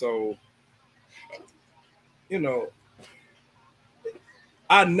 So,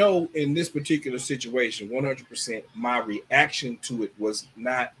 I know in this particular situation, 100%, my reaction to it was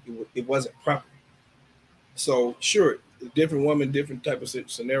not, it wasn't proper. So sure, different woman, different type of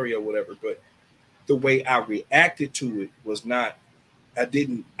scenario, whatever, but the way I reacted to it was not, I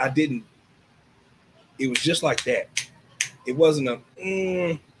didn't, it was just like that. It wasn't all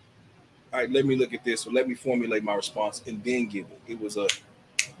right, let me look at this, or let me formulate my response and then give it. It was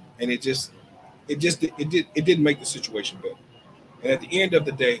and it didn't make the situation better. And at the end of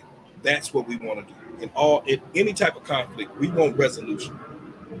the day, that's what we want to do. In any type of conflict, we want resolution.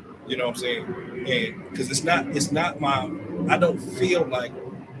 You know what I'm saying? And because it's not I don't feel like,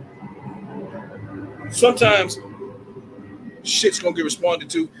 sometimes shit's gonna get responded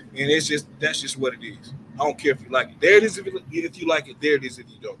to, and that's just what it is. I don't care if you like it. There it is if you like it. There it is if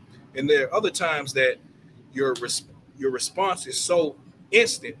you don't. And there are other times that your response is so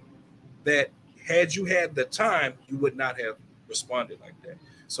instant that had you had the time, you would not have responded like that.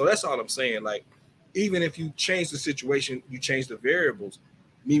 So that's all I'm saying. Like, even if you change the situation, you change the variables,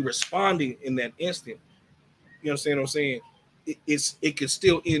 me responding in that instant, you know what I'm saying? It could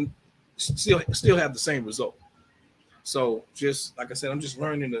still have the same result. So just like I said, I'm just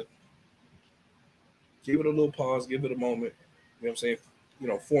learning to give it a little pause, give it a moment, you know what I'm saying?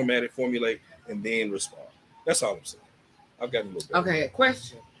 Format it, formulate, and then respond. That's all I'm saying. I've gotten a little better. Okay,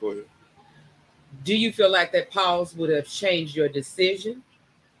 question. Go ahead. Do you feel like that pause would have changed your decision,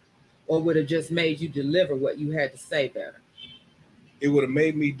 or would have just made you deliver what you had to say better? It would have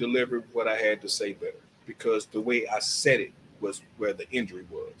made me deliver what I had to say better, because the way I said it was where the injury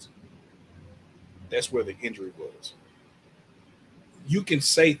was. That's where the injury was. You can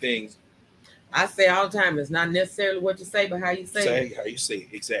say things. I say all the time, it's not necessarily what you say, but how you say it. How you say it,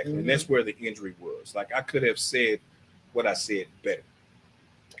 exactly. And that's where the injury was. Like, I could have said what I said better,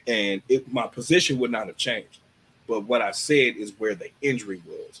 and my position would not have changed. But what I said is where the injury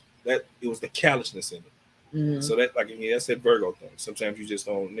was. That it was the callousness in it. Mm-hmm. So that, like, that's that Virgo thing. Sometimes you just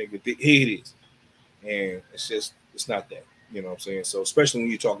don't, nigga, here it is. And it's not that. You know what I'm saying? So especially when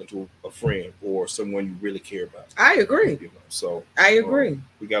you're talking to a friend or someone you really care about. I agree. So I agree.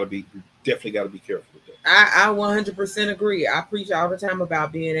 We definitely got to be careful with that. I 100% agree. I preach all the time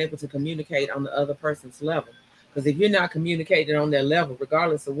about being able to communicate on the other person's level. Because if you're not communicating on their level,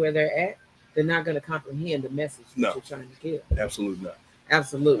 regardless of where they're at, they're not going to comprehend the message that you're trying to give. Absolutely not.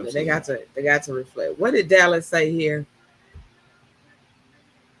 Absolutely. They got to reflect. What did Dallas say here?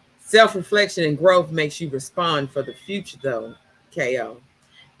 Self-reflection and growth makes you respond for the future, though, KO.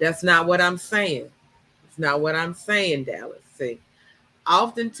 That's not what I'm saying. It's not what I'm saying, Dallas. See,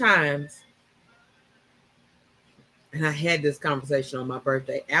 oftentimes, and I had this conversation on my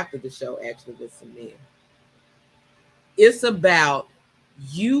birthday after the show, actually, with some men. It's about,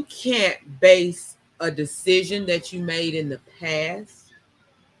 you can't base a decision that you made in the past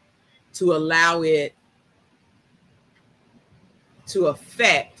to allow it to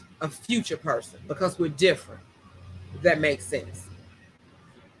affect a future person, because we're different, if that makes sense.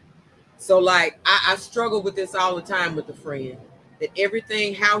 So like, I struggle with this all the time with a friend, that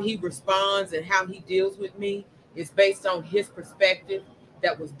everything, how he responds and how he deals with me is based on his perspective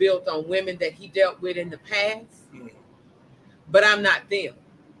that was built on women that he dealt with in the past. But I'm not them.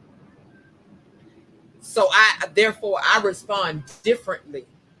 So therefore I respond differently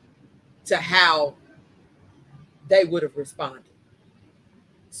to how they would have responded.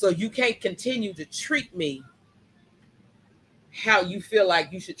 So you can't continue to treat me how you feel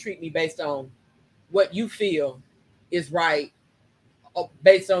like you should treat me based on what you feel is right,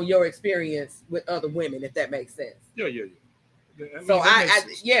 based on your experience with other women, if that makes sense. Yeah. You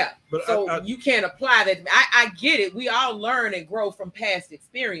can't apply that. I get it. We all learn and grow from past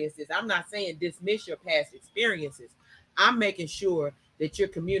experiences. I'm not saying dismiss your past experiences. I'm making sure that you're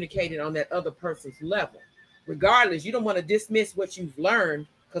communicating on that other person's level. Regardless, you don't want to dismiss what you've learned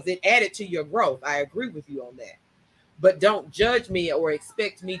because it added to your growth. I agree with you on that. But don't judge me or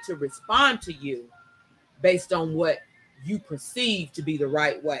expect me to respond to you based on what you perceive to be the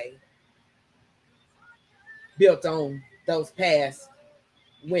right way, built on those past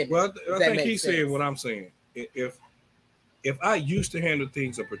women. Well, I think he's saying what I'm saying. If I used to handle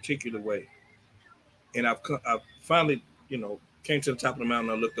things a particular way, and I've finally, came to the top of the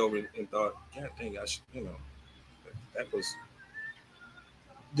mountain, I looked over and thought, God dang, I should, that was,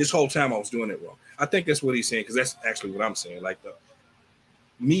 this whole time I was doing it wrong. I think that's what he's saying, because that's actually what I'm saying. Like,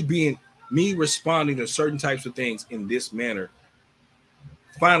 me responding to certain types of things in this manner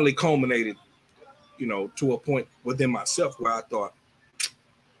finally culminated, to a point within myself where I thought,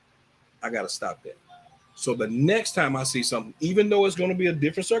 I got to stop that. So the next time I see something, even though it's going to be a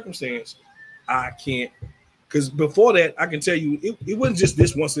different circumstance, I can't, because before that, I can tell you, it wasn't just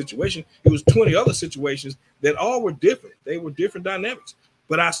this one situation. It was 20 other situations that all were different. They were different dynamics,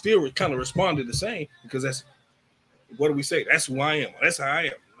 but I still kind of responded the same, because that's, what do we say? That's who I am. That's how I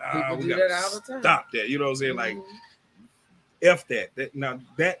am. Nah, we got to stop that. You know what I'm saying? Like, F that. Now,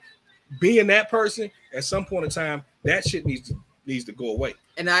 that being that person, at some point in time, that shit needs to go away.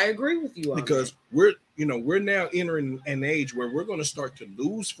 And I agree with you on because that. we're now entering an age where we're going to start to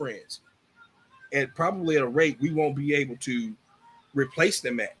lose friends, and probably at a rate we won't be able to replace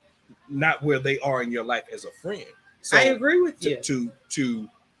them at, not where they are in your life as a friend. So I agree with you.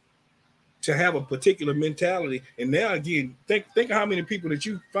 To have a particular mentality, and now again, think of how many people that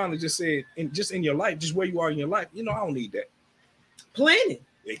you finally just said, in your life, just where you are in your life. I don't need that. Plenty.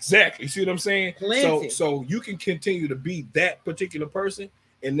 Exactly. See what I'm saying? Plenty. So you can continue to be that particular person,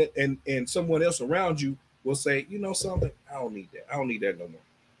 and someone else around you will say, something, I don't need that. I don't need that no more.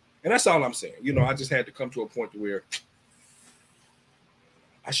 And that's all I'm saying. I just had to come to a point to where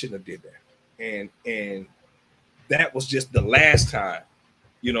I shouldn't have did that. And that was just the last time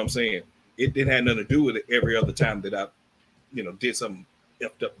You know what I'm saying? It didn't have nothing to do with it every other time that I, did something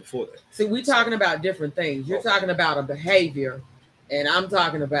effed up before that. See, we're talking about different things. You're talking about a behavior, and I'm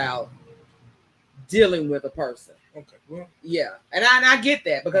talking about dealing with a person. Okay. Well. Yeah, and I get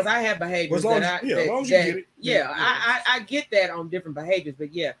that because I have behaviors I get that on different behaviors,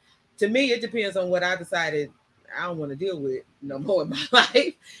 but yeah, to me it depends on what I decided I don't want to deal with no more in my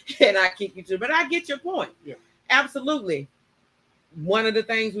life, and I kick you to. But I get your point. Yeah, absolutely. One of the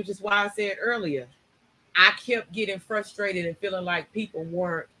things, which is why I said earlier, I kept getting frustrated and feeling like people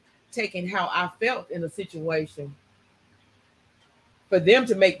weren't taking how I felt in a situation for them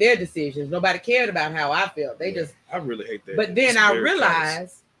to make their decisions. Nobody cared about how I felt. They just. I really hate that. But then I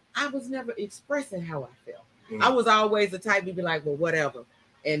realized I was never expressing how I felt. I was always the type to be like, well, whatever.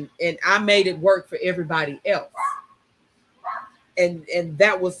 And I made it work for everybody else. And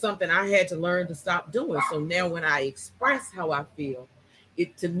that was something I had to learn to stop doing. So now when I express how I feel,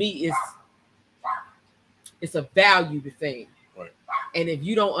 it to me it's a valued thing. Right. And if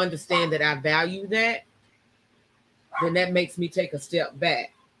you don't understand that I value that, then that makes me take a step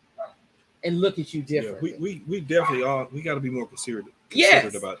back and look at you differently. Yeah, we definitely are. We got to be more considerate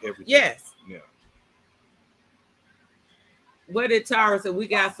about everything. Yes. Yeah. What did Tara say? We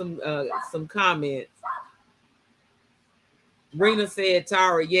got some comments. Rena said,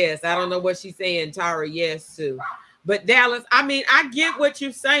 Tara, yes. I don't know what she's saying, Tara, yes, too. But Dallas, I mean, I get what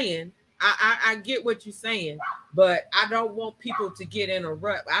you're saying. I get what you're saying, but I don't want people to get in a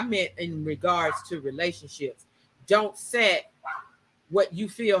rut. I meant in regards to relationships. Don't set what you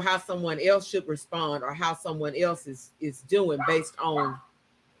feel how someone else should respond or how someone else is doing based on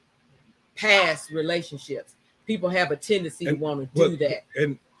past relationships. People have a tendency to want to do that.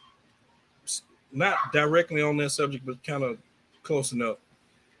 And not directly on that subject, but kind of close enough.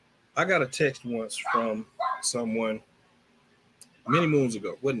 I got a text once from someone many moons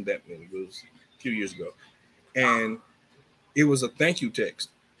ago. Wasn't that many, it was a few years ago. And it was a thank you text.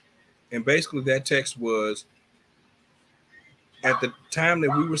 And basically that text was, at the time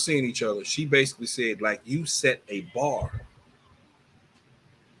that we were seeing each other, she basically said, like, you set a bar.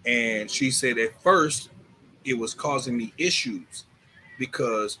 And she said at first it was causing me issues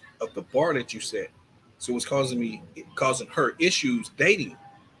because of the bar that you set. So it was causing her issues dating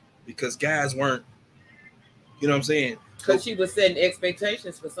because guys weren't, you know what I'm saying? Because she was setting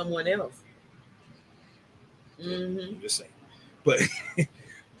expectations for someone else. I'm just saying. But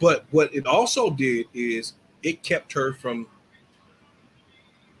what it also did is it kept her from,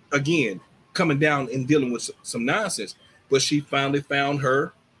 again, coming down and dealing with some nonsense. But she finally found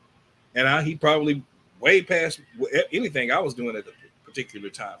her, and he probably way past anything I was doing at the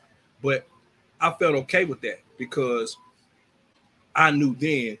particular time. But I felt okay with that because I knew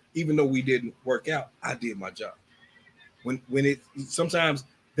then, even though we didn't work out, I did my job. When it sometimes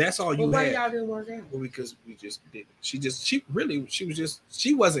that's all you had. Why y'all didn't work out? Well, because we just didn't. She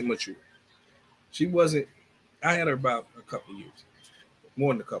wasn't mature. She wasn't. I had her about a couple of years,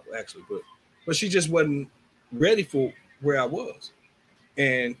 more than a couple actually, but she just wasn't ready for where I was,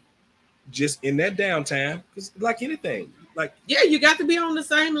 and just in that downtime, because like anything, like you got to be on the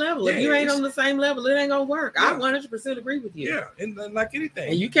same level. If you ain't on the same level, it ain't gonna work. I 100% agree with you. Yeah, and like anything,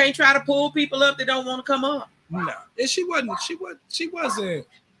 and you can't try to pull people up that don't want to come up. No, and she wasn't ready.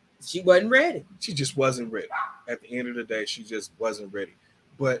 She just wasn't ready. At the end of the day, she just wasn't ready.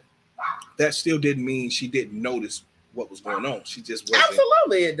 But that still didn't mean she didn't notice what was going on. She just wasn't.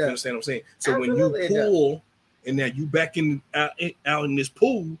 Absolutely, it does. You understand what I'm saying? So absolutely, when you pull, and now you back out in this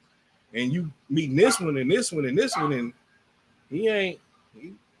pool, and you meeting this one and this one and this one, and he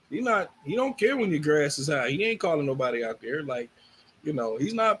don't care when your grass is high. He ain't calling nobody out there. Like,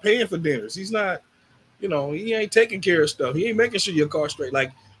 he's not paying for dinners. He's not. He ain't taking care of stuff. He ain't making sure your car's straight.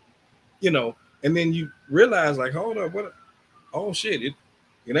 Like, and then you realize, like, hold up, oh shit, it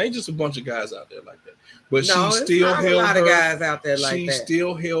ain't just a bunch of guys out there like that. But she still held a lot of guys out there like that. She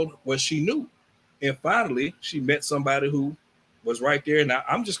still held what she knew. And finally, she met somebody who was right there. And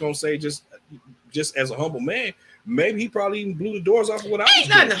I'm just gonna say, just as a humble man, maybe he probably even blew the doors off of what I was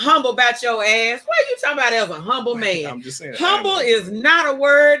doing. Ain't nothing humble about your ass. What are you talking about as a humble man? I'm just saying. Humble is not a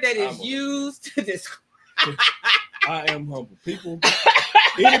word that is used to describe. I am humble. People,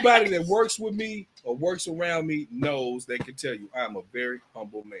 anybody that works with me or works around me knows, they can tell you I'm a very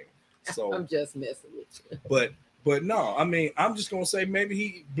humble man. So I'm just messing with you. But no, I mean, I'm just gonna say maybe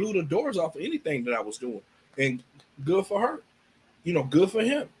he blew the doors off of anything that I was doing, and good for her, good for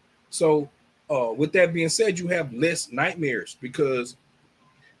him. So with that being said, you have less nightmares because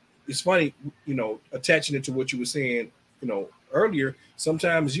it's funny, attaching it to what you were saying, earlier.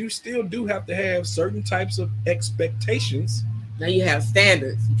 Sometimes you still do have to have certain types of expectations Now you have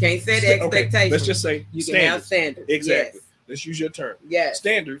standards. You can't set expectations. Okay, let's just say you standards. Can have standards. Exactly. Yes. Let's use your term. Yes.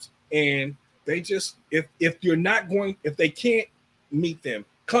 Standards, and they just if you're not going, if they can't meet them,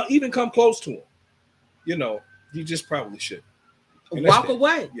 even come close to them, you just probably should walk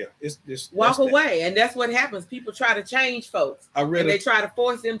away. Yeah, it's just walk away, and that's what happens. People try to change folks. They try to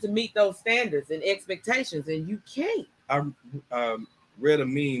force them to meet those standards and expectations, and you can't. I read a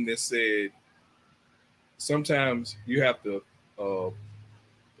meme that said sometimes you have to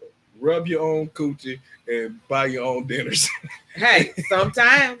rub your own coochie and buy your own dinners. Hey,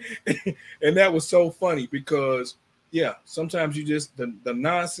 sometimes. And that was so funny because, sometimes you just the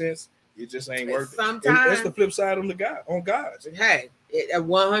nonsense, it just ain't worth it. Sometimes that's the flip side on God's. Hey,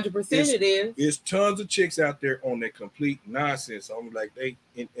 100% it is. There's tons of chicks out there on that complete nonsense. I'm like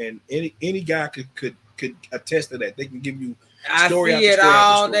and any guy could attest to that. They can give you story. I see it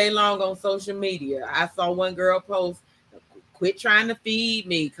all day long on social media. I saw one girl post, "Quit trying to feed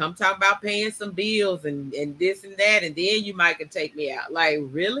me. Come talk about paying some bills and this and that, and then you might could take me out." Like,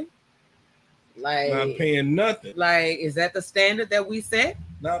 really? Like, not paying nothing. Like, is that the standard that we set?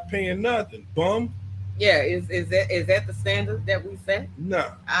 Not paying nothing, bum. Yeah, is that the standard that we set?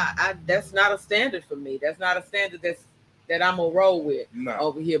 No. I that's not a standard for me. That's not a standard that I'm gonna roll with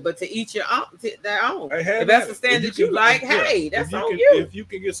over here. But to each their own. If that's the standard you like, hey, that's on you. If you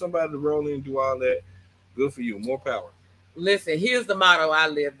can get somebody to roll in and do all that, good for you. More power. Listen, here's the motto I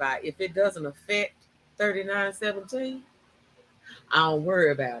live by. If it doesn't affect 3917, I don't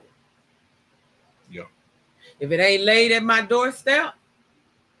worry about it. Yeah. If it ain't laid at my doorstep,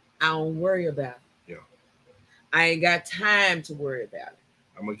 I don't worry about it. Yeah. I ain't got time to worry about it.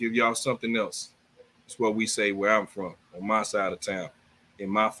 I'm going to give y'all something else. It's what we say where I'm from, on my side of town, in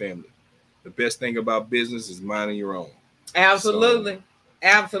my family. The best thing about business is minding your own. Absolutely. So,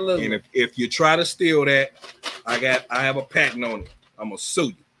 absolutely. And if you try to steal that, I have a patent on it. I'm going to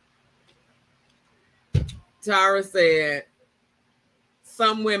sue you. Tara said,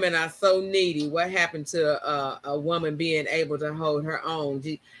 some women are so needy. What happened to a woman being able to hold her own?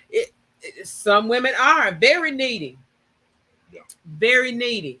 Some women are very needy. Yeah. Very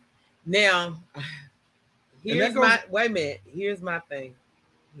needy. Now, here's wait a minute. Here's my thing.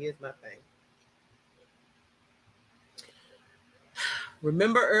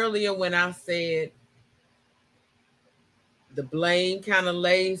 Remember earlier when I said the blame kind of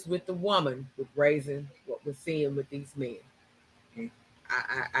lays with the woman with raising what we're seeing with these men. Mm-hmm.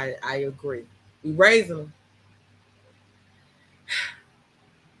 I agree. We raising them.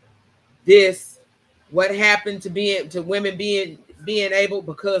 What happened to women being able,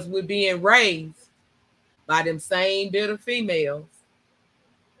 because we're being raised by them same bitter females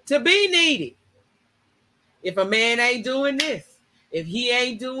to be needy. If a man ain't doing this, if he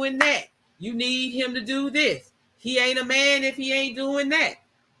ain't doing that, you need him to do this. He ain't a man if he ain't doing that.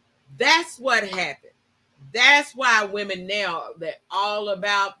 That's what happened. That's why women now, they're all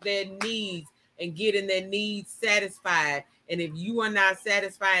about their needs and getting their needs satisfied. And if you are not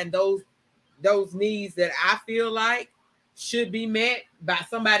satisfying those needs that I feel like should be met by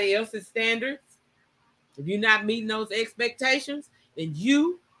somebody else's standards, if you're not meeting those expectations, then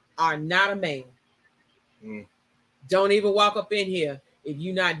you are not a man. Mm. Don't even walk up in here if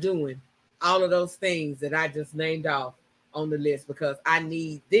you're not doing all of those things that I just named off on the list, because I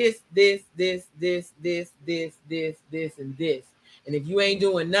need this, and this. And if you ain't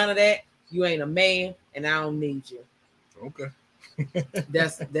doing none of that, you ain't a man, and I don't need you. Okay.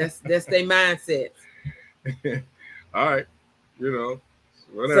 That's their mindset. All right. Whatever.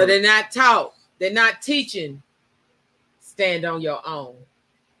 So they're not taught. They're not teaching. Stand on your own.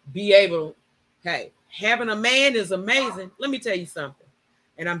 Be able. Hey, having a man is amazing. Let me tell you something.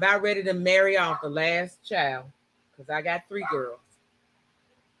 And I'm about ready to marry off the last child, because I got 3 girls.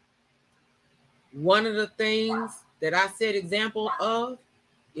 One of the things that I set example of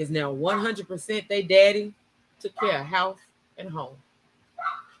is now 100% they daddy took care of house and home.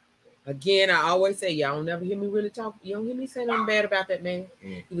 Again, I always say, y'all don't never hear me really talk. You don't hear me say nothing bad about that man.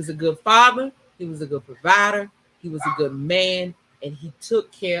 Mm. He was a good father. He was a good provider. He was a good man, and he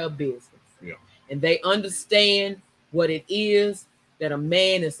took care of business. Yeah. And they understand what it is that a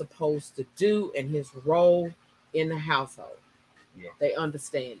man is supposed to do and his role in the household. Yeah. They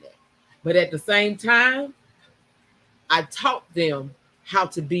understand that. But at the same time, I taught them how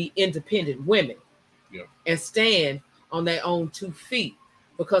to be independent women. Yeah. And stand on their own 2 feet.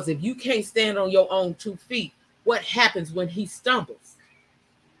 Because if you can't stand on your own 2 feet, what happens when he stumbles?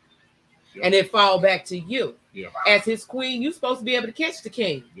 Yeah. And it fall back to you. Yeah. As his queen, you're supposed to be able to catch the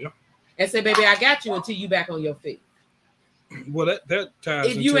king. Yeah. And say, baby, I got you until you back on your feet. Well, that ties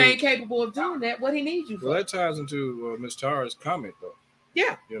if you ain't capable of doing that, what he needs you for. Well, that ties into Ms. Tara's comment, though.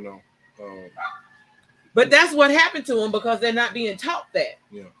 Yeah. You know. But that's what happened to them because they're not being taught that.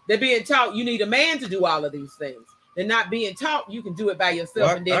 Yeah. They're being taught you need a man to do all of these things. They're not being taught you can do it by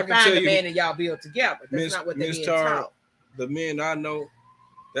yourself and then find a man and y'all build together. That's not what they're being taught. The men I know,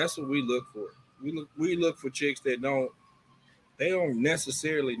 that's what we look for. We look for chicks that don't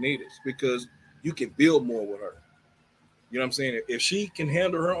necessarily need us because you can build more with her. You know what I'm saying? If she can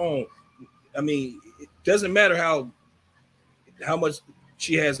handle her own, I mean, it doesn't matter how much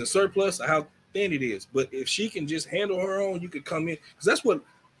she has in surplus or how thin it is, but if she can just handle her own, you could come in because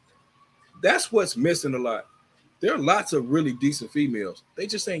that's what's missing a lot. There are lots of really decent females. They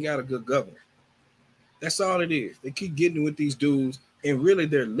just ain't got a good governor. That's all it is. They keep getting with these dudes, and really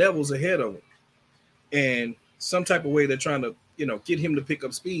they're levels ahead of them. And some type of way they're trying to, get him to pick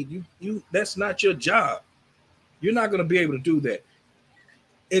up speed. You that's not your job. You're not going to be able to do that.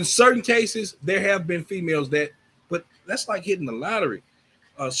 In certain cases, there have been females but that's like hitting the lottery,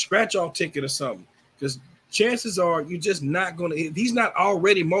 a scratch-off ticket or something. Because chances are you're just not going to, if he's not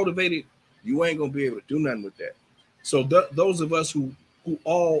already motivated, you ain't going to be able to do nothing with that. So those of us who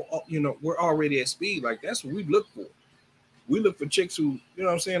all, we're already at speed, like that's what we look for. We look for chicks who, you know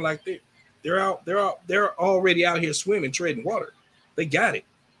what I'm saying, like they're already out here swimming, trading water. They got it.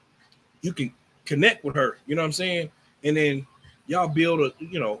 You can connect with her, you know what I'm saying? And then y'all build a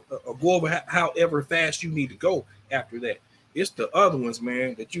go over however fast you need to go after that. It's the other ones,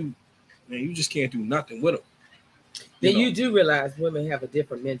 man, that you just can't do nothing with them. Then you do realize women have a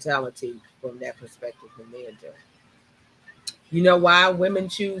different mentality from that perspective than men do. You know why women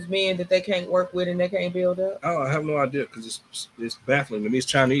choose men that they can't work with and they can't build up? Oh, I have no idea because it's baffling to me. It's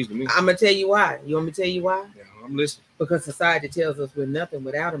Chinese to me. I'm going to tell you why. You want me to tell you why? Yeah, I'm listening. Because society tells us we're nothing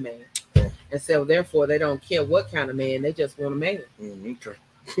without a man. Oh. And so therefore they don't care what kind of man. They just want a man.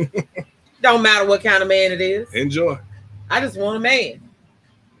 Okay. Don't matter what kind of man it is. Enjoy. I just want a man.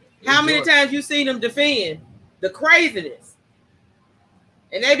 How many times you seen them defend the craziness?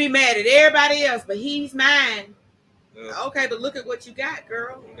 And they be mad at everybody else, but he's mine. Okay, but look at what you got,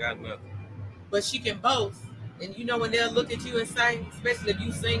 girl. You got nothing. But she can boast. And you know when they'll look at you and say, especially if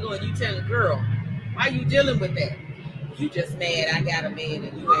you single and you tell a girl, why you dealing with that? You just mad I got a man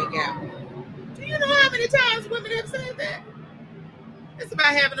and you ain't got one. Do you know how many times women have said that? It's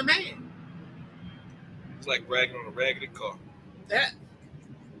about having a man. It's like bragging on a raggedy car.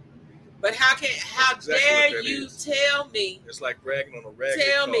 But how dare you tell me? It's like bragging on a raggedy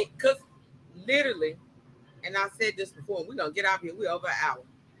car. Tell me, because literally, and I said this before, we're going to get out here. We're over an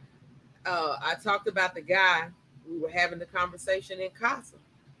hour. I talked about the guy. We were having the conversation in Casa.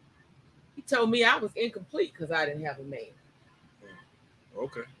 He told me I was incomplete because I didn't have a man.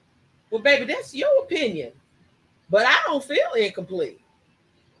 Okay. Well, baby, that's your opinion. But I don't feel incomplete.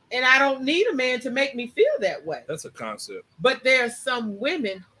 And I don't need a man to make me feel that way. That's a concept. But there are some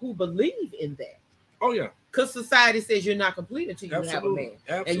women who believe in that. Oh, yeah. Because society says you're not complete until you have a man.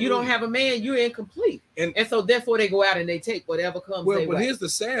 Absolutely. And you don't have a man, you're incomplete. And so therefore they go out and they take whatever comes their way. Well, but here's the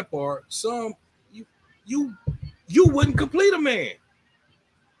sad part. Some you wouldn't complete a man.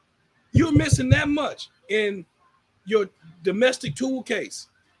 You're missing that much in your domestic tool case.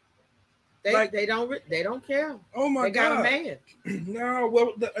 They don't care. Oh my God. They got a man. No,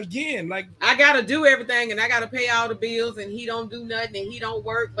 well, again, like I gotta do everything and I gotta pay all the bills and he don't do nothing and he don't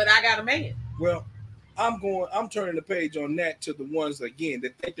work, but I got a man. Well, I'm turning the page on that to the ones again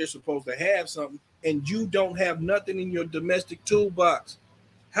that think they're supposed to have something and you don't have nothing in your domestic toolbox.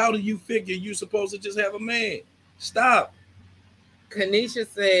 How do you figure you're supposed to just have a man? Stop. Kanisha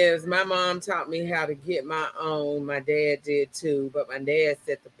says, my mom taught me how to get my own. My dad did too, but my dad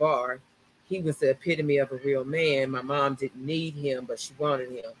set the bar. He was the epitome of a real man. My mom didn't need him, but she wanted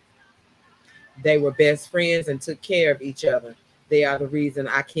him. They were best friends and took care of each other. They are the reason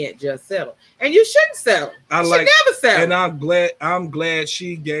I can't just settle. And you shouldn't settle. You should never settle. And I'm glad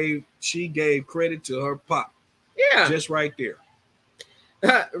she gave credit to her pop. Yeah. Just right there.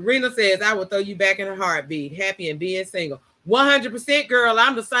 Rena says, I will throw you back in a heartbeat, happy and being single. 100%, girl.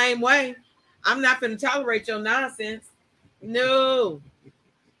 I'm the same way. I'm not going to tolerate your nonsense. No.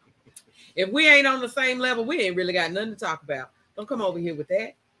 If we ain't on the same level, we ain't really got nothing to talk about. Don't come over here with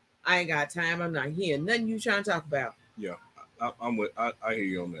that. I ain't got time. I'm not hearing nothing you trying to talk about. Yeah, I'm with. I hear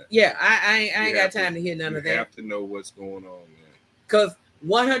you on that. Yeah, I ain't got time to hear none of that. You have to know what's going on, man. Because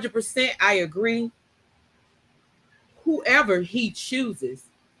 100%, I agree. Whoever he chooses,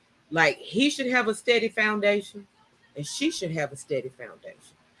 like he should have a steady foundation, and she should have a steady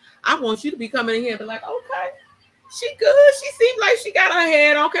foundation. I want you to be coming in here and be like, okay, She good. She seems like she got her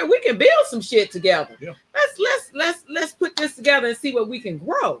head on. Okay, we can build some shit together. Yeah. Let's put this together and see what we can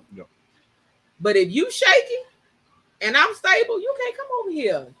grow. Yeah. But if you shaky and I'm stable, you can't come over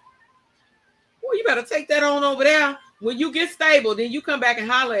here. Well, you better take that on over there. When you get stable, then you come back and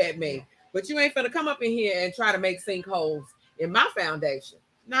holler at me. But you ain't finna come up in here and try to make sinkholes in my foundation.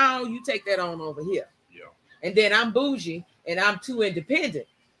 No, you take that on over here. Yeah. And then I'm bougie and I'm too independent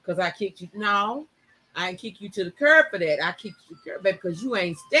because I kicked you. No, I ain't kick you to the curb for that. I kicked you to the curb, baby, because you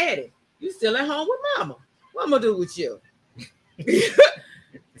ain't steady. You still at home with mama. What I'm gonna do with you?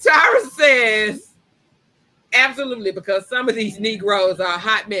 Tara says, absolutely, because some of these Negroes are a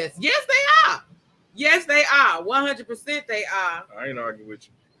hot mess. Yes, they are. Yes, they are. 100% they are. I ain't arguing with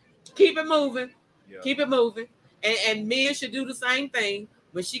you. Keep it moving. Yeah. Keep it moving. And men should do the same thing.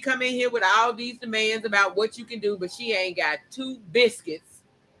 When she come in here with all these demands about what you can do, but she ain't got 2 biscuits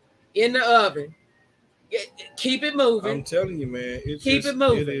in the oven. Keep it moving. I'm telling you, man. Keep it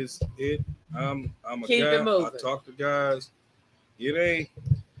moving. It is. I'm a Keep guy. it moving. I talk to guys. It ain't.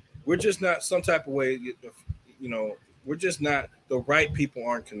 We're just not some type of way. You know, we're just not. The right people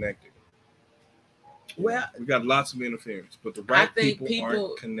aren't connected. Well, we got lots of interference, but the right people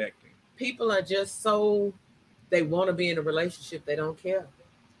aren't connecting. People are just so. They want to be in a relationship. They don't care.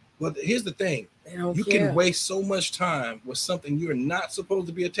 Well, here's the thing. They don't you care. can waste so much time with something you're not supposed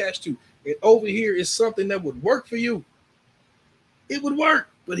to be attached to. And over here is something that would work for you. It would work,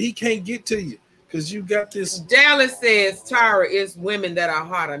 but he can't get to you because you got this. Dallas says Tara is women that are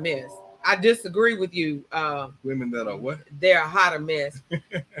hot a mess. I disagree with you. Women that are what? They're a hot a mess.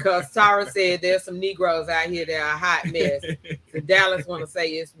 Because Tara said there's some Negroes out here that are a hot mess. So Dallas want to say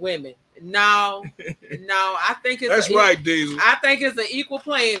it's women. No, I think it's that's right, Diesel. I think it's an equal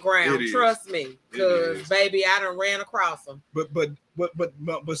playing ground. Trust me, because baby, I done ran across them.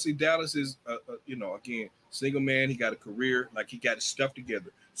 But see, Dallas is again, single man. He got a career, like he got his stuff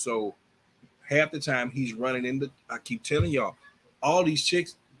together. So half the time he's running into. I keep telling y'all, all these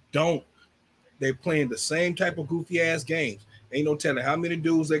chicks don't. They're playing the same type of goofy ass games. Ain't no telling how many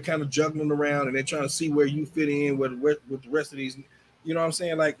dudes they kind of juggling around and they're trying to see where you fit in with the rest of these. You know what I'm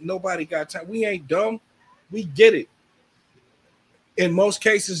saying? Like, nobody got time. We ain't dumb. We get it. In most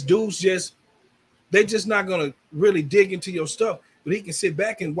cases, dudes they're just not going to really dig into your stuff. But he can sit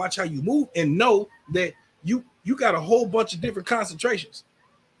back and watch how you move and know that you got a whole bunch of different concentrations.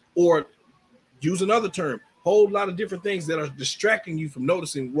 Or use another term, whole lot of different things that are distracting you from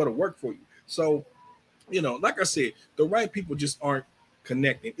noticing what'll work for you. So, like I said, the right people just aren't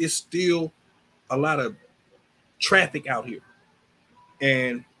connecting. It's still a lot of traffic out here.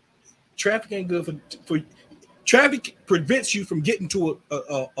 And traffic ain't good for traffic prevents you from getting to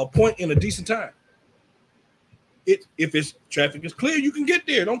a point in a decent time. If it's traffic is clear, you can get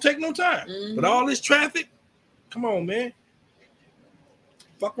there. Don't take no time. Mm-hmm. But all this traffic, come on, man.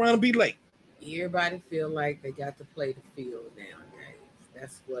 Fuck around and be late. Everybody feel like they got to play the field nowadays.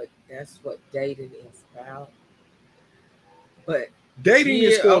 That's what dating is about. But dating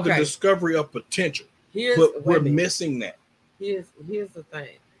is for the discovery of potential. But we're missing that. Here's the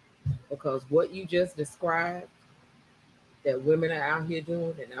thing, because what you just described that women are out here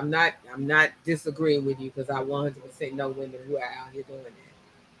doing, and I'm not disagreeing with you because I 100% know women who are out here doing that.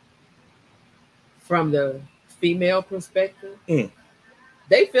 From the female perspective,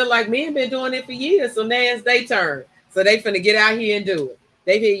 they feel like men been doing it for years, so now it's their turn. So they finna get out here and do it.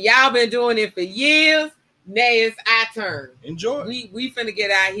 They feel y'all been doing it for years, now it's our turn. Enjoy. We finna get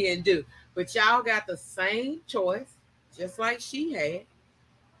out here and do. But y'all got the same choice. Just like she had.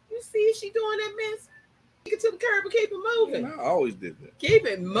 You see she doing that mess? Take it to the curb and keep it moving. I always did that. Keep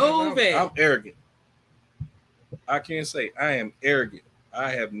it moving. I'm arrogant. I can't say I am arrogant.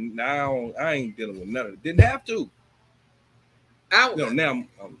 I ain't dealing with none of it. Didn't have to. Now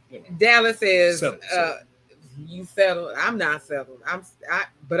Dallas says settled. You settled. I'm not settled.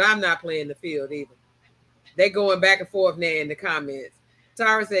 But I'm not playing the field either. They're going back and forth now in the comments.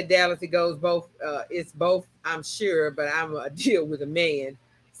 Tara said Dallas, it goes both. It's both, I'm sure, but I'm a deal with a man.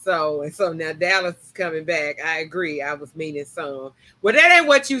 So now Dallas is coming back. I agree. I was meaning some. Well, that ain't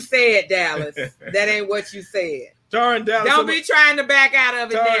what you said, Dallas. That ain't what you said. Tara and Dallas. Don't be trying to back out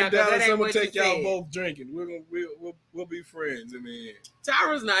of it now. Tara and Dallas, I'm gonna take y'all said. both drinking. We'll be friends in the end.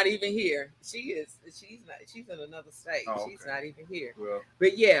 Tara's not even here. She's in another state. Oh, okay. She's not even here. Well,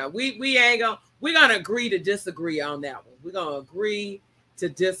 but yeah, we're gonna agree to disagree on that one. We're gonna agree to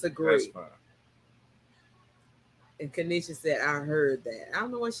disagree. That's fine. And Kanisha said, I heard that. I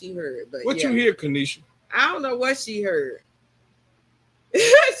don't know what she heard, but what you hear, Kanisha? I don't know what she heard.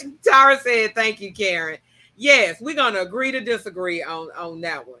 Tara said, thank you, Karen. Yes, we're gonna agree to disagree on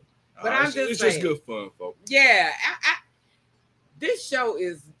that one. But I'm just saying, just good fun, folks. Yeah, this show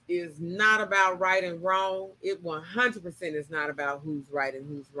is not about right and wrong. It 100% is not about who's right and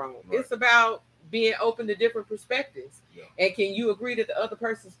who's wrong. Right. It's about being open to different perspectives. Yeah. And can you agree that the other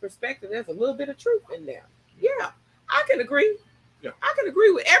person's perspective, there's a little bit of truth in there? Yeah, I can agree. Yeah, I can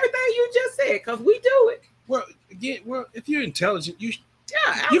agree with everything you just said because we do it. Well, again, if you're intelligent, you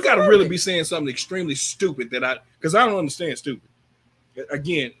got to really be saying something extremely stupid because I don't understand stupid.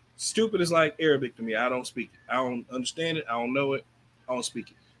 Again, stupid is like Arabic to me. I don't speak it. I don't understand it. I don't know it. I don't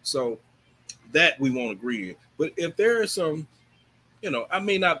speak it. So that we won't agree in. But if there is some, I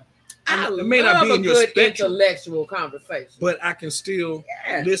may not be in your spectrum, intellectual conversation, but I can still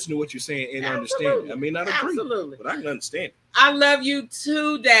listen to what you're saying and understand it. I may not agree, but I can understand it. I love you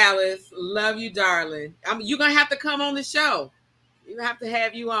too, Dallas. Love you, darling. You're gonna have to come on the show. You're gonna have to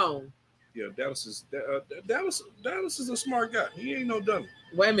have you on. Yeah, Dallas is a smart guy. He ain't no dummy.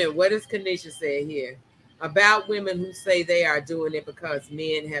 Wait a minute. What does Kanisha say here about women who say they are doing it because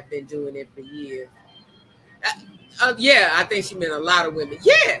men have been doing it for years? Yeah, I think she meant a lot of women.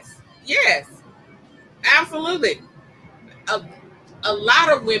 Yes, absolutely. A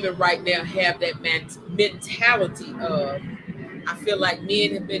lot of women right now have that mentality of, I feel like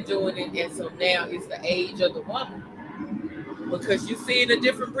men have been doing it, and so now it's the age of the woman. Because you're seeing a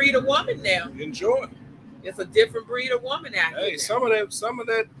different breed of woman now. Enjoy. It's a different breed of woman out here. Hey, some of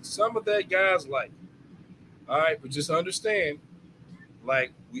that guys like. All right, but just understand,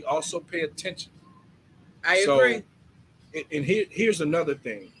 like, we also pay attention. I agree. And here's another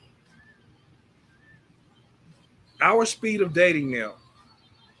thing. Our speed of dating now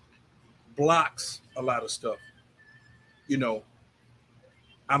blocks a lot of stuff.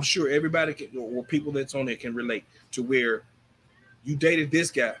 I'm sure everybody or people that's on there can relate to where you dated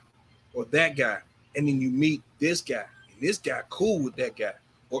this guy or that guy, and then you meet this guy, and this guy cool with that guy,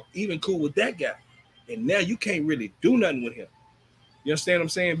 or even cool with that guy, and now you can't really do nothing with him. You understand what I'm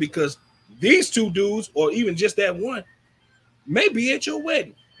saying? Because these two dudes, or even just that one, may be at your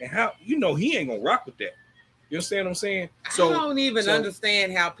wedding, and how he ain't gonna rock with that. You understand what I'm saying? So I don't even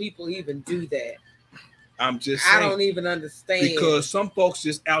understand how people even do that. I'm just saying. I don't even understand. Because some folks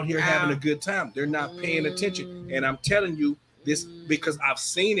just out here having a good time. They're not paying attention. And I'm telling you this because I've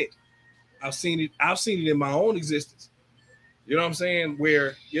seen it. I've seen it in my own existence. You know what I'm saying?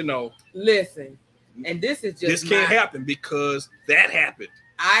 Where, listen, and this is just can't happen because that happened.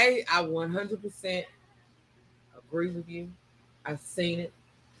 I 100% agree with you. I've seen it.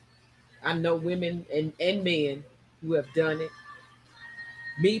 I know women and men who have done it.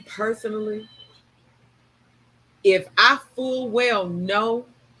 Me personally, if I full well know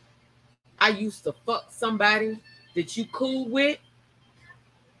I used to fuck somebody that you cool with,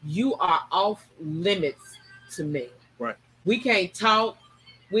 you are off limits to me. Right. We can't talk.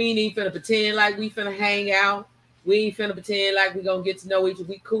 We ain't even finna pretend like we finna hang out. We ain't finna pretend like we gonna get to know each other.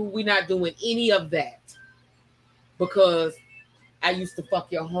 We cool. We not doing any of that because I used to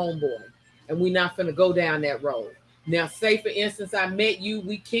fuck your homeboy, and we not finna go down that road. Now, say for instance, I met you,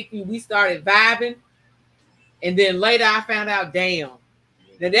 we kicked you, we started vibing, and then later I found out, damn.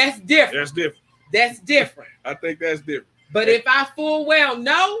 Now that's different. That's different. I think that's different. But if I full well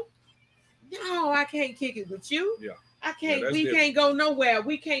know, no, I can't kick it with you. Yeah. I can't. We can't go nowhere.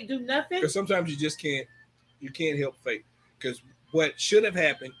 We can't do nothing. Because sometimes you just can't. You can't help fate. Because what should have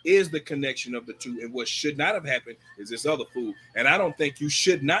happened is the connection of the two, and what should not have happened is this other fool. And I don't think you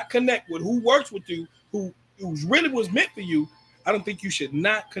should not connect with who works with you, who really was meant for you. I don't think you should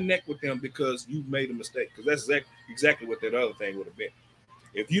not connect with them because you made a mistake. Because that's exactly what that other thing would have been.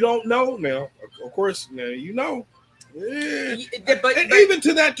 If you don't know now, of course, now you know. Yeah. But even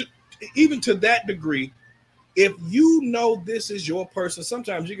to that degree, if you know this is your person,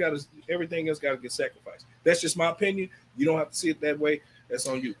 sometimes everything else gotta get sacrificed. That's just my opinion. You don't have to see it that way. That's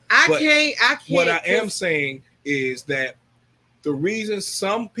on you. I can't. What I am saying is that the reason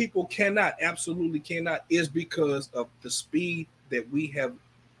some people absolutely cannot, is because of the speed that we have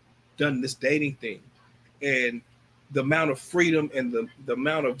done this dating thing, and the amount of freedom and the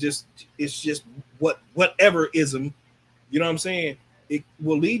amount of it's just whatever-ism, you know what I'm saying? It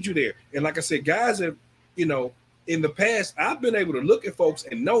will lead you there. And like I said, guys have, in the past, I've been able to look at folks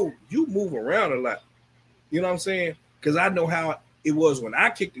and know you move around a lot. You know what I'm saying? Because I know how it was when I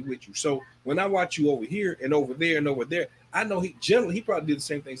kicked it with you. So when I watch you over here and over there and over there, I know he probably did the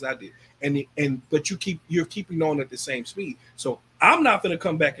same things I did. But you're keeping on at the same speed. So I'm not going to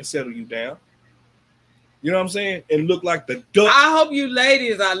come back and settle you down. You know what I'm saying? And look like the duck. I hope you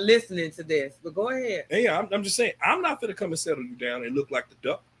ladies are listening to this, but go ahead. Yeah, I'm just saying, I'm not going to come and settle you down and look like the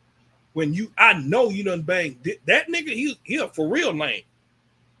duck. When I know you done banged that nigga, he a for real lame.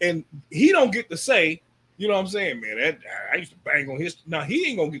 And he don't get to say, you know what I'm saying, man, that I used to bang on his. Now he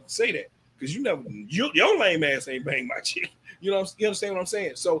ain't gonna get to say that because your lame ass ain't bang my chick. You understand what I'm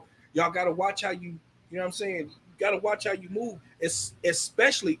saying? So y'all gotta watch how you know what I'm saying. You gotta watch how you move,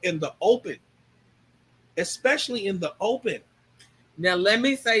 especially in the open. Especially in the open. Now let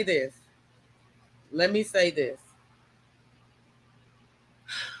me say this.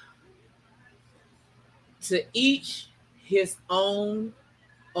 To each his own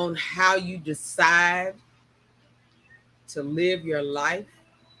on how you decide to live your life.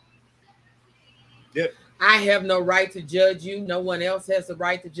 Yep. I have no right to judge you. No one else has the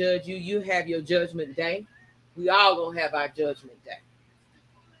right to judge you. You have your judgment day. We all gonna have our judgment day.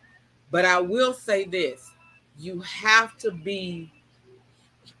 But I will say this. You have to be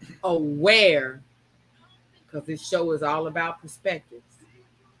aware, because this show is all about perspectives.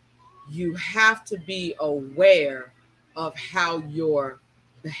 You have to be aware of how your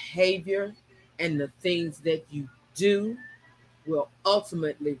behavior and the things that you do will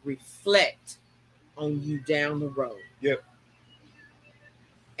ultimately reflect on you down the road. Yep.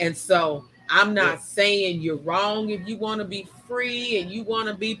 And so I'm not saying you're wrong if you want to be free and you want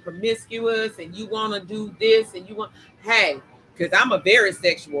to be promiscuous and you want to do this and you want, hey, because I'm a very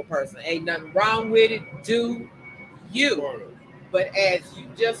sexual person. Ain't nothing wrong with it. Do you. But as you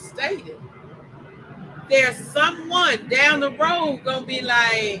just stated, there's someone down the road gonna be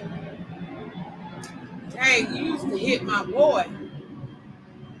like, hey, you used to hit my boy.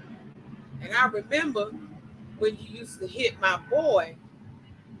 And I remember when you used to hit my boy,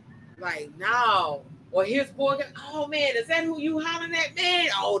 like, no. Or his boy, oh man, is that who you hollering at, man?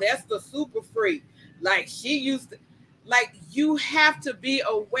 Oh, that's the super freak. Like she used to, like you have to be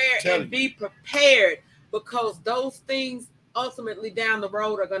aware and be prepared, because those things ultimately down the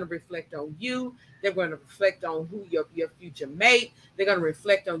road are going to reflect on you. They're going to reflect on who your future mate. They're going to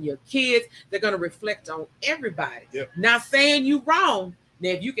reflect on your kids. They're going to reflect on everybody. Yep. Not saying you wrong. Now,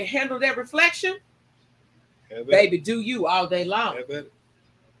 if you can handle that reflection, baby, do you all day long.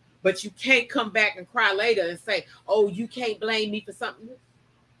 But you can't come back and cry later and say, oh, you can't blame me for something.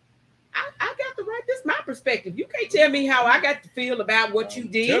 I got the right. This is my perspective. You can't tell me how I got to feel about what you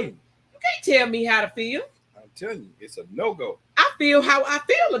did. You can't tell me how to feel. I'm telling you, it's a no-go. I feel how I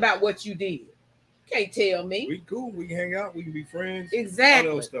feel about what you did. You can't tell me. We cool. We can hang out. We can be friends. Exactly.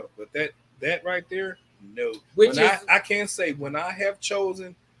 All those stuff. But that right there, no. I can't say when I have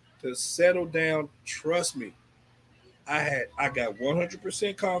chosen to settle down, trust me, I got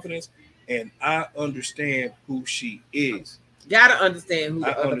 100% confidence, and I understand who she is. Gotta understand who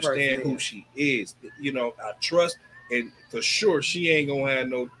the other person is. I understand who she is. You know, I trust, and for sure she ain't gonna have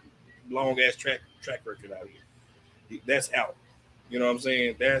no long ass track record out here. That's out. You know what I'm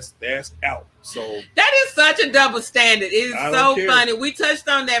saying? That's out. So that is such a double standard. It is so funny. We touched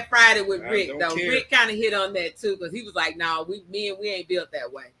on that Friday with Rick, though. Rick kind of hit on that too, because he was like, "No, we ain't built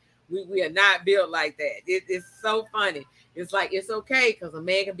that way. We are not built like that." It's so funny. It's like it's okay because a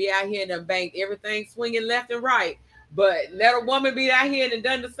man can be out here and done banged everything swinging left and right, but let a woman be out here and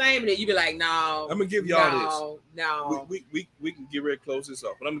done the same, and then you be like, "No." I'm gonna give y'all this. No. We can get ready to close this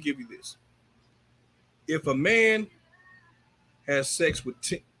off, but I'm gonna give you this. If a man has sex with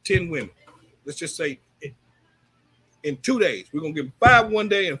 10 women, let's just say in 2 days, we're gonna give him 5 one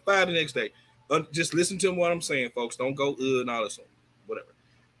day and 5 the next day. Just listen to what I'm saying, folks. Don't go and all this, whatever.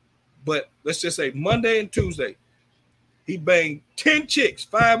 But let's just say Monday and Tuesday, he banged 10 chicks,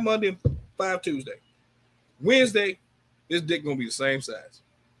 5 Monday and 5 Tuesday. Wednesday, his dick gonna be the same size.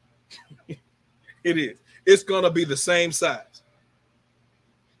 It is. It's gonna be the same size.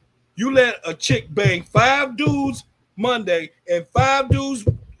 You let a chick bang 5 dudes Monday and 5 dudes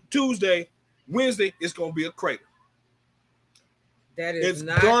Tuesday, Wednesday, it's gonna be a crater. That is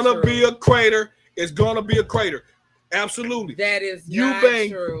it's gonna be a crater. It's gonna be a crater. Absolutely. That is not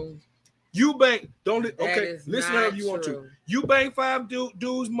true. You bang. Listen however you want to. You bang 5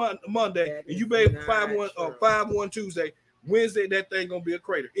 dudes Monday, and you bang 5 one Tuesday. Wednesday, that thing gonna be a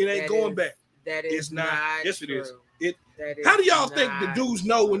crater. It ain't going back. That is not. Yes, true. It is. How do y'all think the dudes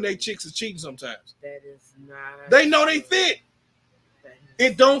know when they chicks are cheating sometimes? That is not. They know they fit.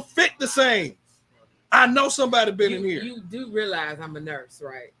 It don't fit the same. I know somebody been in here. You do realize I'm a nurse,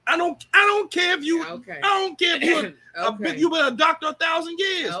 right? I don't care if you. Okay. I don't care if you've been a doctor 1,000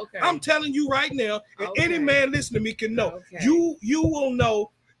 years. Okay. I'm telling you right now, and any man listening to me can know. Okay. You will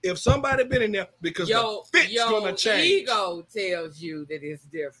know if somebody been in there because the fit's gonna change. Ego tells you that it's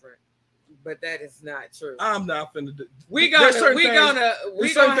different. But that is not true. I'm not finna do. We're gonna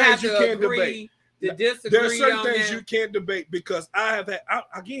have to agree to disagree. There are certain things you can't debate because I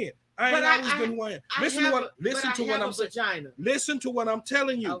I ain't always been who I am. Listen to what I'm saying. Listen to what I'm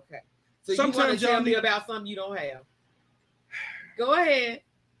telling you. Okay. So sometimes you want to tell me about something you don't have. Go ahead.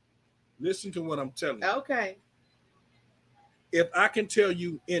 Listen to what I'm telling you. Okay. If I can tell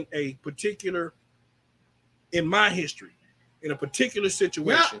you in my history, in a particular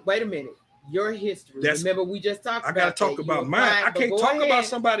situation. No, wait a minute. Your history. Remember, we just talked about. I gotta talk about mine. I can't talk about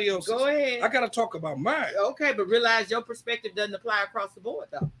somebody else's. Go ahead. I gotta talk about mine. Okay, but realize your perspective doesn't apply across the board,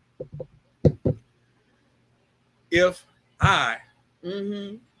 though. If I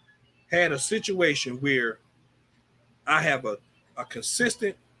had a situation where I have a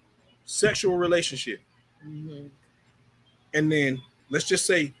consistent sexual relationship, and then let's just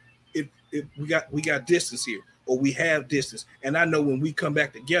say if we got distance here, or we have distance, and I know when we come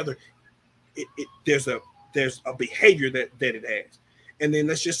back together, there's a behavior that it has, and then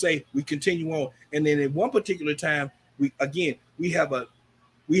let's just say we continue on, and then at one particular time we have a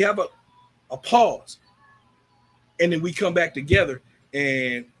pause, and then we come back together,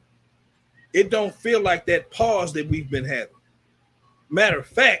 and it don't feel like that pause that we've been having. Matter of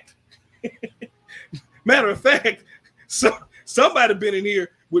fact, so somebody been in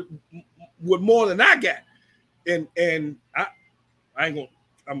here with more than I got, and I ain't gonna.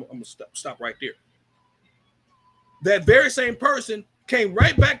 I'm gonna stop right there. That very same person came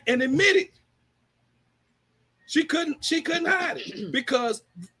right back and admitted she couldn't hide it, because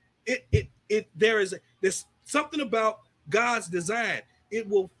there's something about God's design. It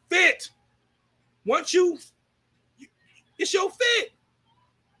will fit once it's your fit,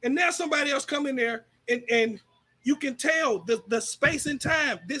 and now somebody else come in there and you can tell the space and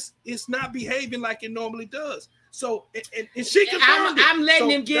time. This is not behaving like it normally does. So and she confirmed it. I'm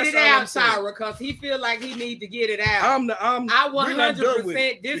letting him get it out, Tyra, because he feel like he need to get it out. I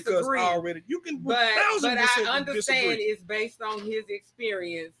 100% disagree. You can, but I understand it's based on his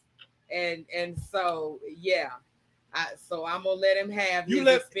experience, and so yeah. So I'm gonna let him have his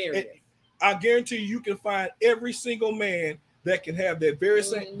experience. I guarantee you can find every single man that can have that very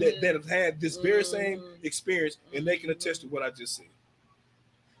same that have had this very same experience, and they can attest to what I just said.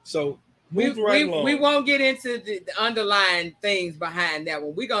 So we won't get into the underlying things behind that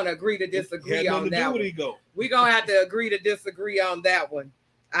one. We're gonna agree to disagree on that one. We're gonna have to agree to disagree on that one.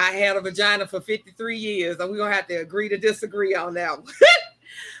 I had a vagina for 53 years, and we're gonna have to agree to disagree on that one.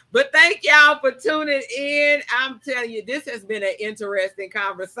 But thank y'all for tuning in. I'm telling you, this has been an interesting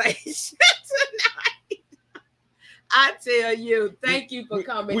conversation tonight. I tell you, thank you for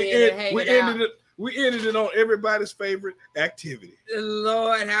coming in and hanging out. We ended it on everybody's favorite activity.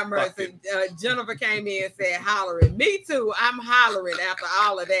 Lord have mercy. Jennifer came in and said hollering. Me too. I'm hollering after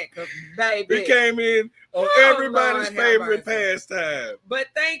all of that, because baby. We came in on everybody's favorite pastime. But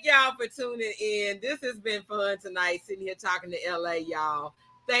thank y'all for tuning in. This has been fun tonight, sitting here talking to LA, y'all.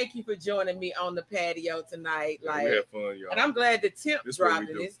 Thank you for joining me on the patio tonight. We had fun, y'all. And I'm glad the tip dropped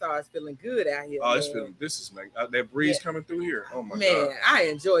and it starts feeling good out here. Oh, this is that breeze coming through here. Oh my God. Man, I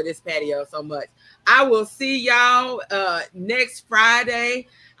enjoy this patio so much. I will see y'all next Friday.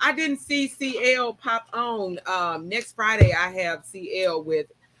 I didn't see CL pop on. Next Friday, I have CL with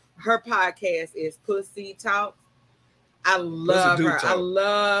her podcast is Pussy Talk. I love her. I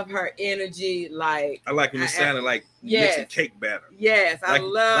love her energy. Like I like when you sounded like mixing cake batter. Yes, I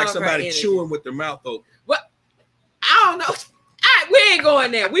love like somebody chewing with their mouth open. What? I don't know. All right, we ain't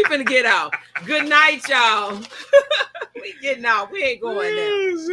going there. We finna get out. Good night, y'all. We getting out. We ain't going there.